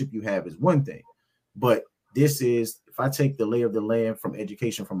relationship you have is one thing. But this is, if I take the lay of the land from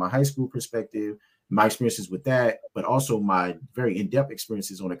education from a high school perspective, my experiences with that, but also my very in-depth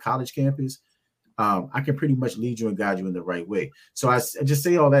experiences on a college campus, I can pretty much lead you and guide you in the right way. So I just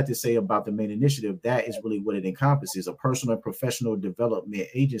say all that to say about the main initiative. That is really what it encompasses: a personal and professional development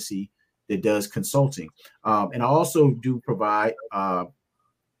agency that does consulting. And I also do provide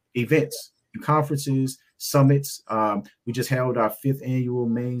events and conferences, summits. We just held our 5th annual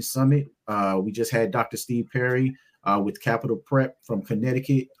Maine Summit. We just had Dr. Steve Perry with Capital Prep from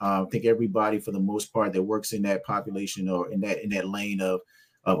Connecticut. I think everybody, for the most part, that works in that population or in that lane of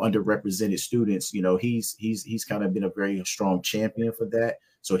underrepresented students, he's kind of been a very strong champion for that.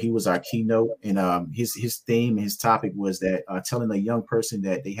 So he was our keynote, and his theme and his topic was that telling a young person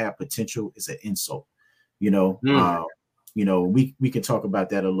that they have potential is an insult. We can talk about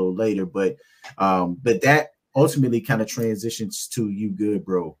that a little later, but that ultimately kind of transitions to You Good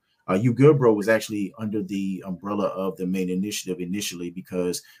Bro. You Good Bro was actually under the umbrella of the Maine initiative initially,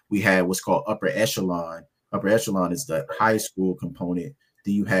 because we had what's called Upper Echelon. Upper Echelon is the high school component.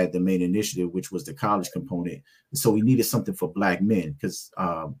 Then you had the Maine initiative, which was the college component. So we needed something for Black men, because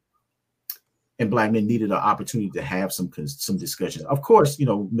and Black men needed an opportunity to have some discussions. Of course,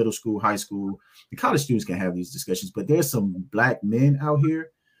 middle school, high school, the college students can have these discussions, but there's some Black men out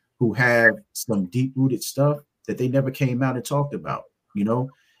here who have some deep-rooted stuff that they never came out and talked about,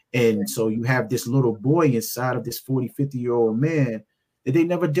 And so you have this little boy inside of this 40, 50-year-old man that they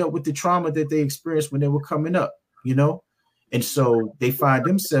never dealt with the trauma that they experienced when they were coming up, And so they find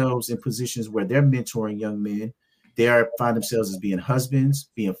themselves in positions where they're mentoring young men. They find themselves as being husbands,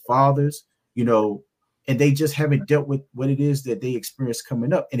 being fathers, and they just haven't dealt with what it is that they experience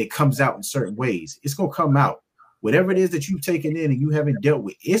coming up. And it comes out in certain ways. It's going to come out. Whatever it is that you've taken in and you haven't dealt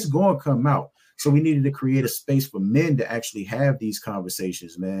with, it's going to come out. So we needed to create a space for men to actually have these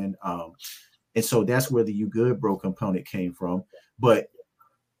conversations, man. And so that's where the You Good Bro component came from. But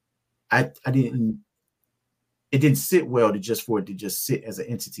it didn't sit well for it to just sit as an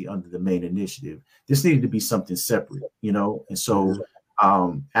entity under the Maine initiative. This needed to be something separate, And so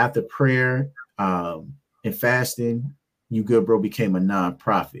after prayer and fasting, You Good Bro became a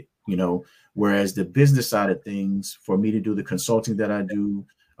nonprofit, whereas the business side of things, for me to do the consulting that I do,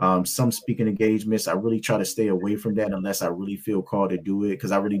 some speaking engagements, I really try to stay away from that unless I really feel called to do it,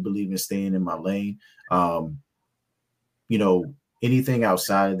 because I really believe in staying in my lane. Anything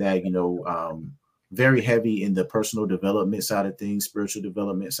outside of that, very heavy in the personal development side of things, spiritual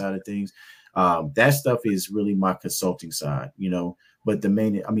development side of things. That stuff is really my consulting side, but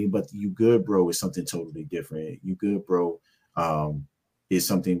but You Good Bro is something totally different. You Good Bro is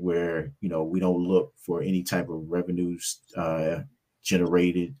something where, we don't look for any type of revenues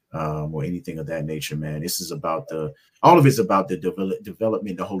generated or anything of that nature, man. This is about all of it's about the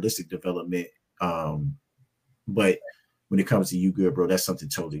development, the holistic development. But when it comes to You Good Bro, that's something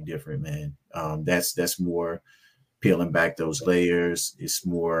totally different, man. That's more peeling back those layers. It's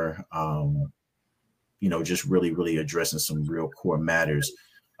more, just really, really addressing some real core matters.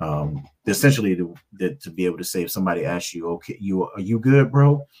 Essentially to be able to say, if somebody asks you, okay, are you good,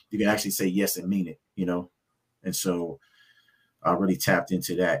 bro? You can actually say yes and mean it, And so I really tapped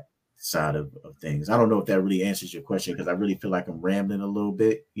into that side of things. I don't know if that really answers your question, because I really feel like I'm rambling a little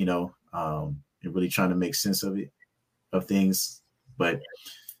bit, and really trying to make sense of things. But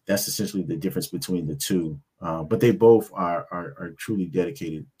that's essentially the difference between the two. But they both are truly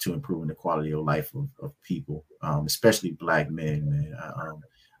dedicated to improving the quality of life of people, especially Black men, man. I'm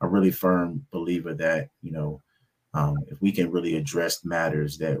a really firm believer that, if we can really address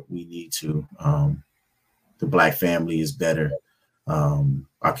matters that we need to, the Black family is better.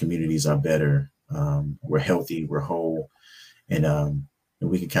 Our communities are better. We're healthy, we're whole, and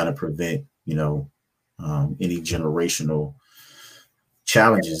we can kind of prevent, any generational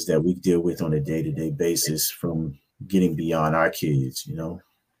challenges that we deal with on a day-to-day basis from getting beyond our kids,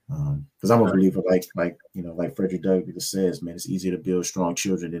 because I'm a believer, like Frederick Douglass says, man, it's easier to build strong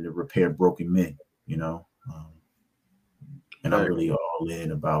children than to repair broken men, and I'm really all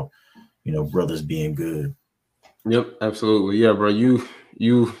in about, brothers being good. Yep, absolutely. Yeah, bro. You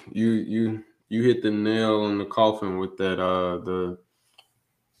hit the nail on the coffin with that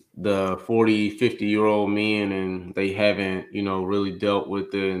the 40, 50-year-old men, and they haven't, really dealt with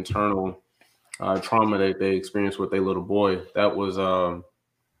the internal trauma that they experienced with their little boy. That was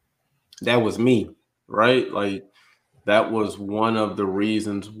me, right? Like, that was one of the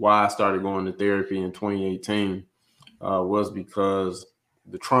reasons why I started going to therapy in 2018, was because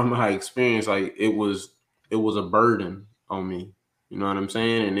the trauma I experienced, like, it was a burden on me. You know what I'm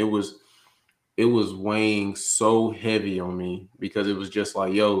saying? And it was weighing so heavy on me, because it was just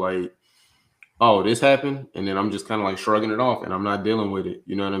like, yo, like, oh, this happened, and then I'm just kind of like shrugging it off, and I'm not dealing with it.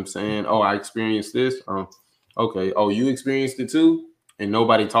 You know what I'm saying? Oh, I experienced this. Okay. Oh, you experienced it too, and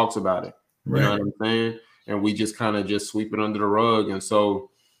nobody talks about it. You know what I'm saying? And we just kind of just sweep it under the rug. And so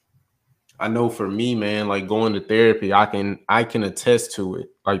I know for me, man, like, going to therapy, I can attest to it.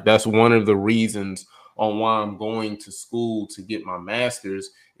 Like, that's one of the reasons on why I'm going to school to get my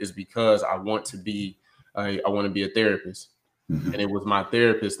master's, is because I want to be I want to be a therapist. Mm-hmm. And it was my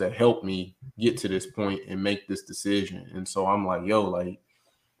therapist that helped me get to this point and make this decision. And so I'm like, yo, like,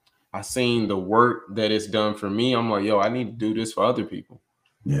 I seen the work that it's done for me. I'm like, yo, I need to do this for other people.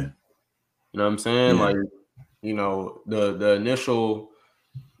 Yeah. You know what I'm saying? Yeah. Like, you know, the initial,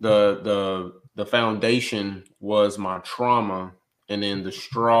 the foundation was my trauma, and then the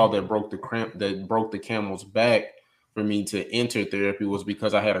straw that broke the camel's back for me to enter therapy was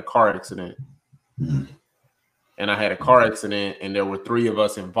because I had a car accident. Mm-hmm. And I had a car accident, and there were 3 of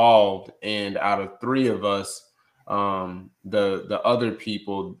us involved. And out of 3 of us, the other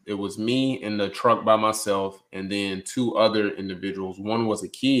people, it was me in the truck by myself, and then 2 other individuals. One was a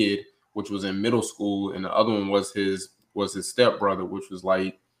kid, which was in middle school, and the other one was his stepbrother, which was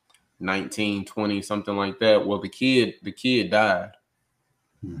like 19, 20, something like that. Well, the kid died.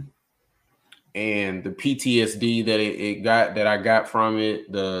 Mm-hmm. And the PTSD that I got from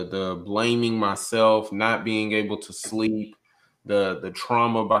it, the blaming myself, not being able to sleep, the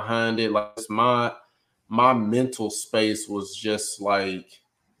trauma behind it, like my mental space was just like,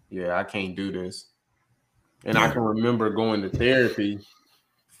 yeah, I can't do this. And I can remember going to therapy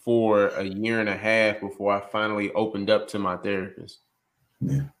for a year and a half before I finally opened up to my therapist.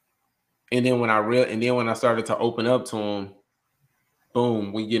 Yeah. And then when I started to open up to him,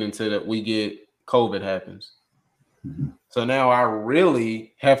 boom, we get COVID happens. Mm-hmm. So now I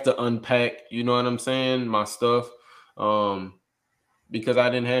really have to unpack, you know what I'm saying, my stuff, because I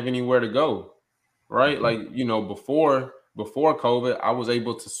didn't have anywhere to go, right? Mm-hmm. Like, you know, before COVID, I was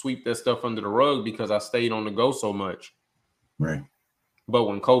able to sweep that stuff under the rug because I stayed on the go so much. Right. But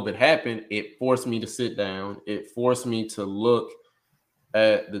when COVID happened, it forced me to sit down. It forced me to look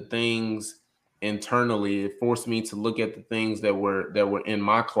at the things internally. It forced me to look at the things that were in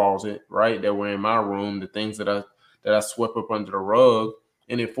my closet, right? That were in my room, the things that I swept up under the rug,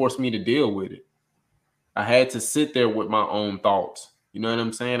 and it forced me to deal with it. I had to sit there with my own thoughts. You know what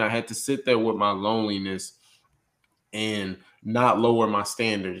I'm saying? I had to sit there with my loneliness and not lower my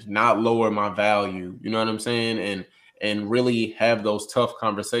standards, not lower my value. You know what I'm saying? And really have those tough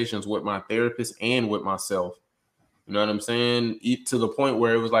conversations with my therapist and with myself. You know what I'm saying? To the point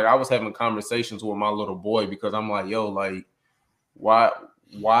where it was like I was having conversations with my little boy because I'm like, yo, like,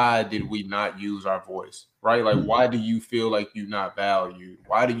 why did we not use our voice? Right? Like, why do you feel like you're not valued?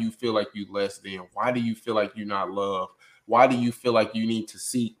 Why do you feel like you less than? Why do you feel like you're not loved? Why do you feel like you need to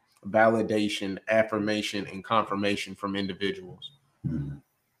seek validation, affirmation, and confirmation from individuals? Mm-hmm.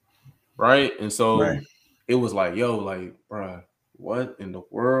 Right? And so Right. it was like, yo, like, bruh, what in the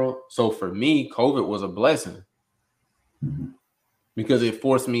world? So for me, COVID was a blessing. Mm-hmm. Because it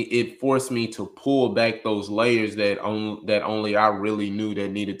forced me to pull back those layers that only I really knew that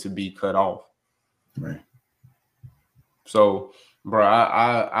needed to be cut off. Right. So, bro,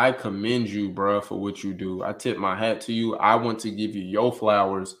 I commend you, bro, for what you do. I tip my hat to you. I want to give you your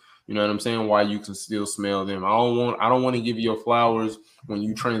flowers. You know what I'm saying? While you can still smell them. I don't want to give you your flowers when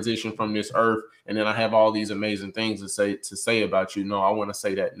you transition from this earth, and then I have all these amazing things to say about you. No, I want to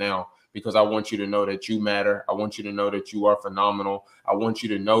say that now, because I want you to know that you matter. I want you to know that you are phenomenal. I want you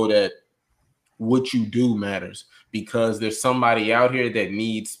to know that what you do matters, because there's somebody out here that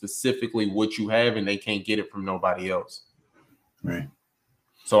needs specifically what you have, and they can't get it from nobody else. Right.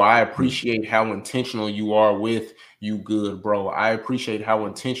 So I appreciate how intentional you are with You Good, bro. I appreciate how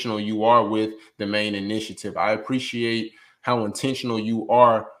intentional you are with the main initiative. I appreciate how intentional you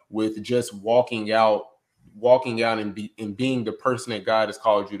are with just walking out and being the person that God has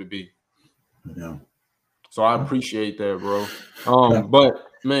called you to be. Yeah. So I appreciate that, bro. Yeah. But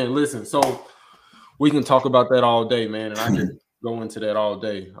man, listen, so we can talk about that all day, man, and I can go into that all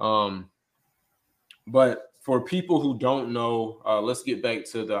day. But for people who don't know, let's get back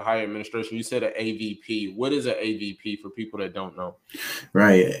to the higher administration. You said an AVP. What is an AVP for people that don't know?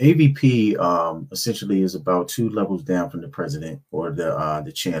 Right. AVP essentially is about 2 levels down from the president or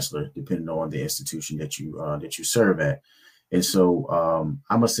the chancellor, depending on the institution that you serve at. And so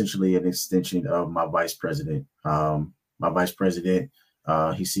I'm essentially an extension of my vice president. My vice president,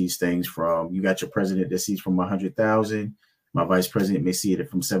 he sees things from, you got your president that sees from 100,000. My vice president may see it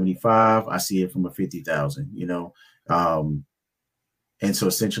from 75. I see it from a 50,000, you know. And so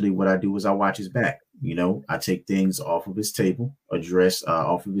essentially what I do is I watch his back. You know, I take things off of his table, address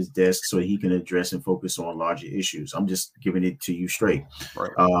off of his desk, so he can address and focus on larger issues. I'm just giving it to you straight.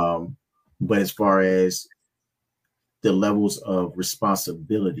 Right. But as far as the levels of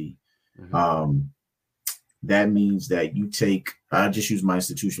responsibility, that means that you take, I just use my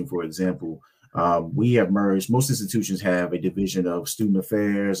institution, for example. We have merged, most institutions have a division of student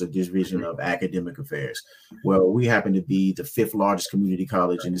affairs, a division of academic affairs. Well, we happen to be the 5th largest community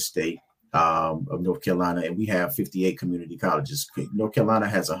college in the state. of North Carolina, and we have 58 community colleges. North Carolina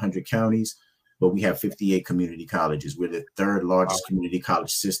has 100 counties, but we have 58 community colleges. We're the third largest community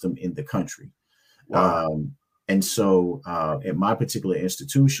college system in the country. Wow. And so at my particular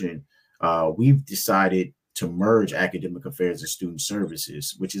institution, we've decided to merge academic affairs and student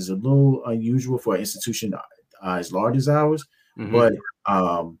services, which is a little unusual for an institution as large as ours. But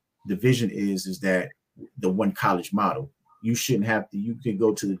the vision is that the one college model. You shouldn't have to, you can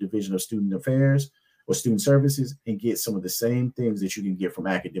go to the Division of Student Affairs or Student Services and get some of the same things that you can get from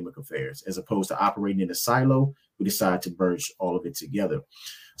academic affairs, as opposed to operating in a silo. We decided to merge all of it together.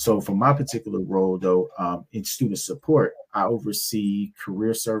 So for my particular role, though, in student support, I oversee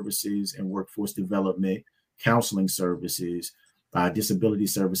career services and workforce development, counseling services, disability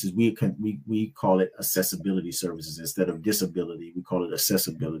services. We call it accessibility services instead of disability. We call it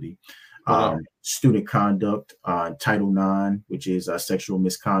accessibility. Student conduct, Title IX, which is sexual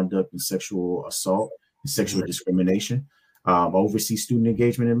misconduct and sexual assault and sexual discrimination. Oversee student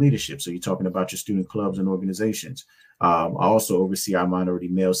engagement and leadership. So you're talking about your student clubs and organizations. I also oversee our Minority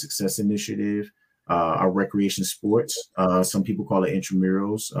Male Success Initiative, our recreation sports. Some people call it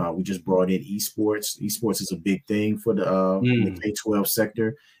intramurals. We just brought in esports. Esports is a big thing for the K-12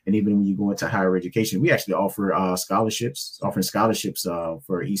 sector. And even when you go into higher education, we actually offer scholarships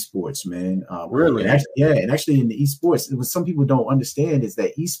for esports, man. Really? And actually in the esports, what some people don't understand is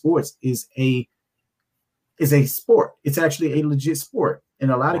that esports is a sport. It's actually a legit sport.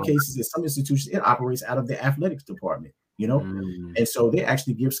 In a lot of cases, in some institutions, it operates out of the athletics department, you know? And so they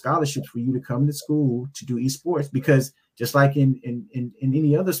actually give scholarships for you to come to school to do esports, because just like in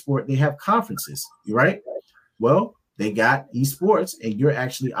any other sport, they have conferences, right? Well, they got esports, and you're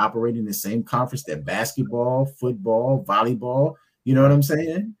actually operating the same conference that basketball, football, volleyball, you know what I'm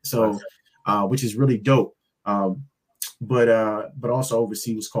saying? So, which is really dope. But also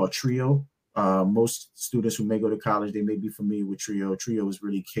oversee what's called TRIO. Most students who may go to college, they may be familiar with TRIO. TRIO is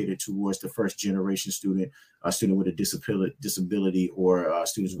really catered towards the first generation student, a student with a disability, or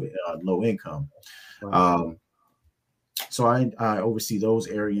students with low income. So I oversee those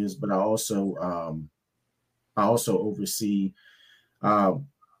areas, but I also oversee the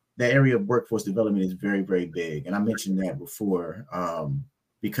area of workforce development is very, very big. And I mentioned that before,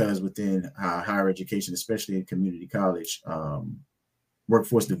 because within higher education, especially in community college,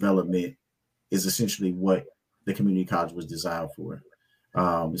 workforce development is essentially what the community college was designed for.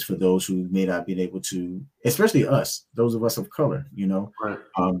 It's for those who may not be able to, especially us, those of us of color, you know,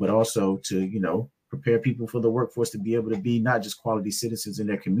 but also to, you know, prepare people for the workforce to be able to be not just quality citizens in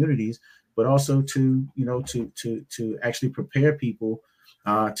their communities, but also to, you know, to actually prepare people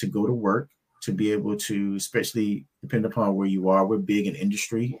to go to work, to be able to, especially depending upon where you are. We're big in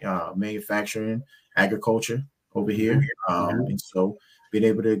industry, manufacturing, agriculture over here. And so being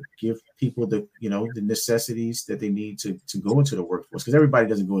able to give people the, you know, the necessities that they need to go into the workforce, because everybody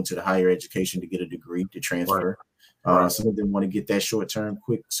doesn't go into the higher education to get a degree, to transfer. Some of them want to get that short-term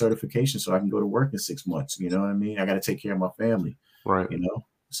quick certification so I can go to work in 6 months. You know what I mean? I got to take care of my family. You know,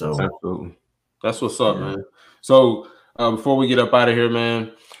 so absolutely. That's what's up, man. So before we get up out of here,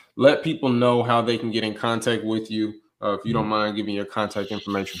 man, let people know how they can get in contact with you. If you don't mind giving your contact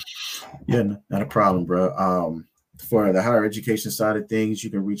information. Yeah, not a problem, bro. For the higher education side of things,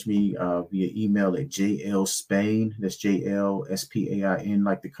 you can reach me via email at jlspain, that's JLSPAIN,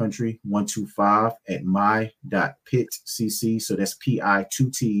 like the country, 125 at my.pittcc. So that's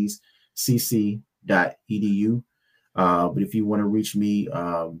PI2TsCC.edu. But if you want to reach me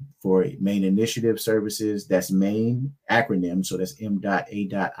for Main Initiative Services, that's Main acronym. So that's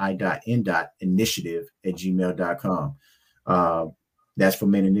M.A.I.N. initiative at gmail.com. That's for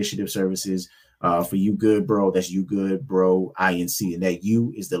Main Initiative Services. For You Good Bro, that's You Good Bro INC, and that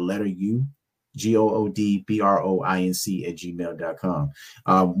U is the letter U, GOODBROINC at gmail.com.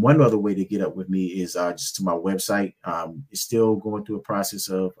 One other way to get up with me is just to my website. It's still going through a process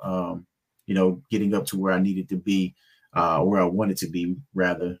of you know, getting up to where I needed to be, where I wanted to be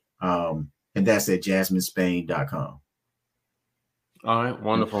rather, and that's at jasminspain.com. All right,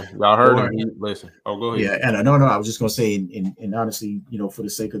 wonderful. Y'all heard him. Listen. Oh, go ahead. Yeah, and no, I was just gonna say, and honestly, you know, for the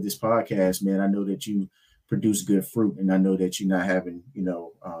sake of this podcast, man, I know that you produce good fruit, and I know that you're not having, you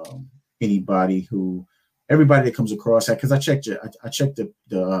know, everybody that comes across that, because I checked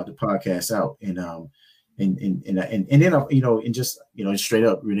the podcast out, and And then and just straight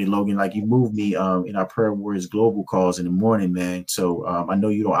up, really, Logan, like you moved me in our Prayer Warriors Global calls in the morning, man. So I know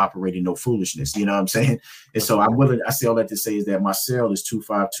you don't operate in no foolishness, you know what I'm saying? And so I'm willing. I say all that to say is that my cell is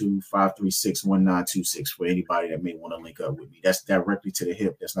 252-536-1926 for anybody that may want to link up with me. That's directly to the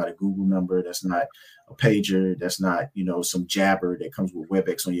hip. That's not a Google number. That's not a pager. That's not some jabber that comes with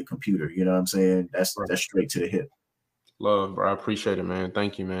WebEx on your computer. You know what I'm saying? That's straight to the hip. Love, bro. I appreciate it, man.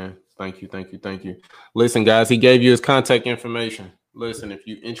 Thank you, man. Thank you. Listen, guys, he gave you his contact information. Listen, if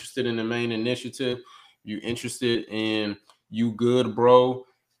you're interested in the main initiative, you're interested in You Good, Bro.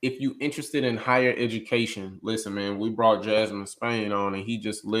 If you're interested in higher education, listen, man, we brought Jasmin Spain on, and he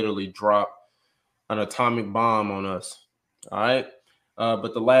just literally dropped an atomic bomb on us. All right.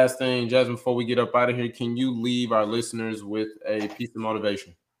 But the last thing, Jasmin, before we get up out of here, can you leave our listeners with a piece of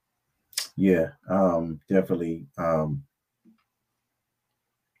motivation? Yeah, definitely.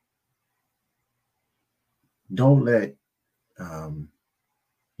 Don't let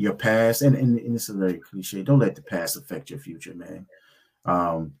your past, and it's a very cliche, don't let the past affect your future, man.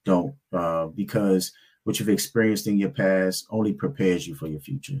 Don't because what you've experienced in your past only prepares you for your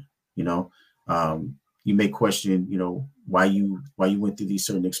future. You may question, why you went through these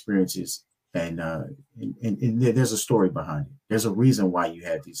certain experiences, and there's a story behind it. There's a reason why you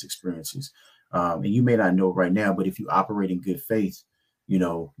had these experiences, and you may not know right now, but if you operate in good faith,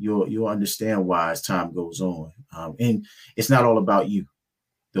 you'll understand why as time goes on. And it's not all about you,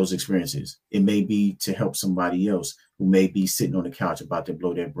 those experiences. It may be to help somebody else who may be sitting on the couch about to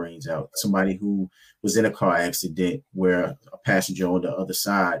blow their brains out. Somebody who was in a car accident where a passenger on the other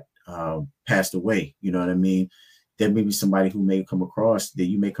side passed away. You know what I mean? There may be somebody who may come across that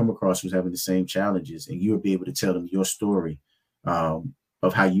you may come across who's having the same challenges, and you'll be able to tell them your story of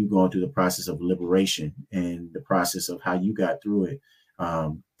how you going through the process of liberation and the process of how you got through it.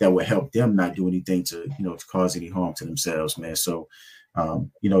 That would help them not do anything to cause any harm to themselves, man. So,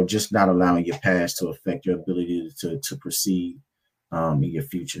 just not allowing your past to affect your ability to proceed in your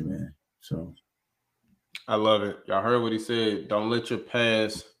future, man. So, I love it. Y'all heard what he said. Don't let your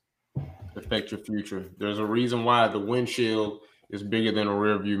past affect your future. There's a reason why the windshield is bigger than a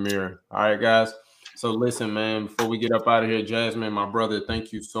rearview mirror. All right, guys. So listen, man, before we get up out of here, Jasmin, my brother,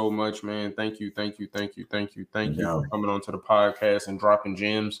 thank you so much, man. Thank you for coming onto the podcast and dropping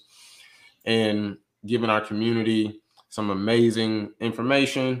gems and giving our community some amazing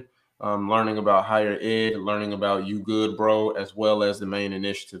information, learning about higher ed, learning about You Good, Bro, as well as the main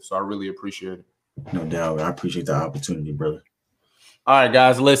initiative. So I really appreciate it. No doubt. I appreciate the opportunity, brother. All right,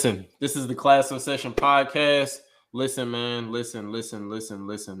 guys, listen. This is the Class in Session podcast. Listen, man.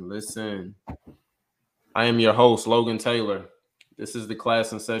 Listen. I am your host, Logan Taylor. This is the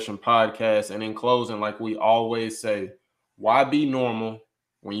Class in Session podcast. And in closing, like we always say, why be normal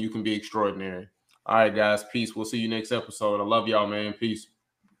when you can be extraordinary? All right, guys. Peace. We'll see you next episode. I love y'all, man. Peace.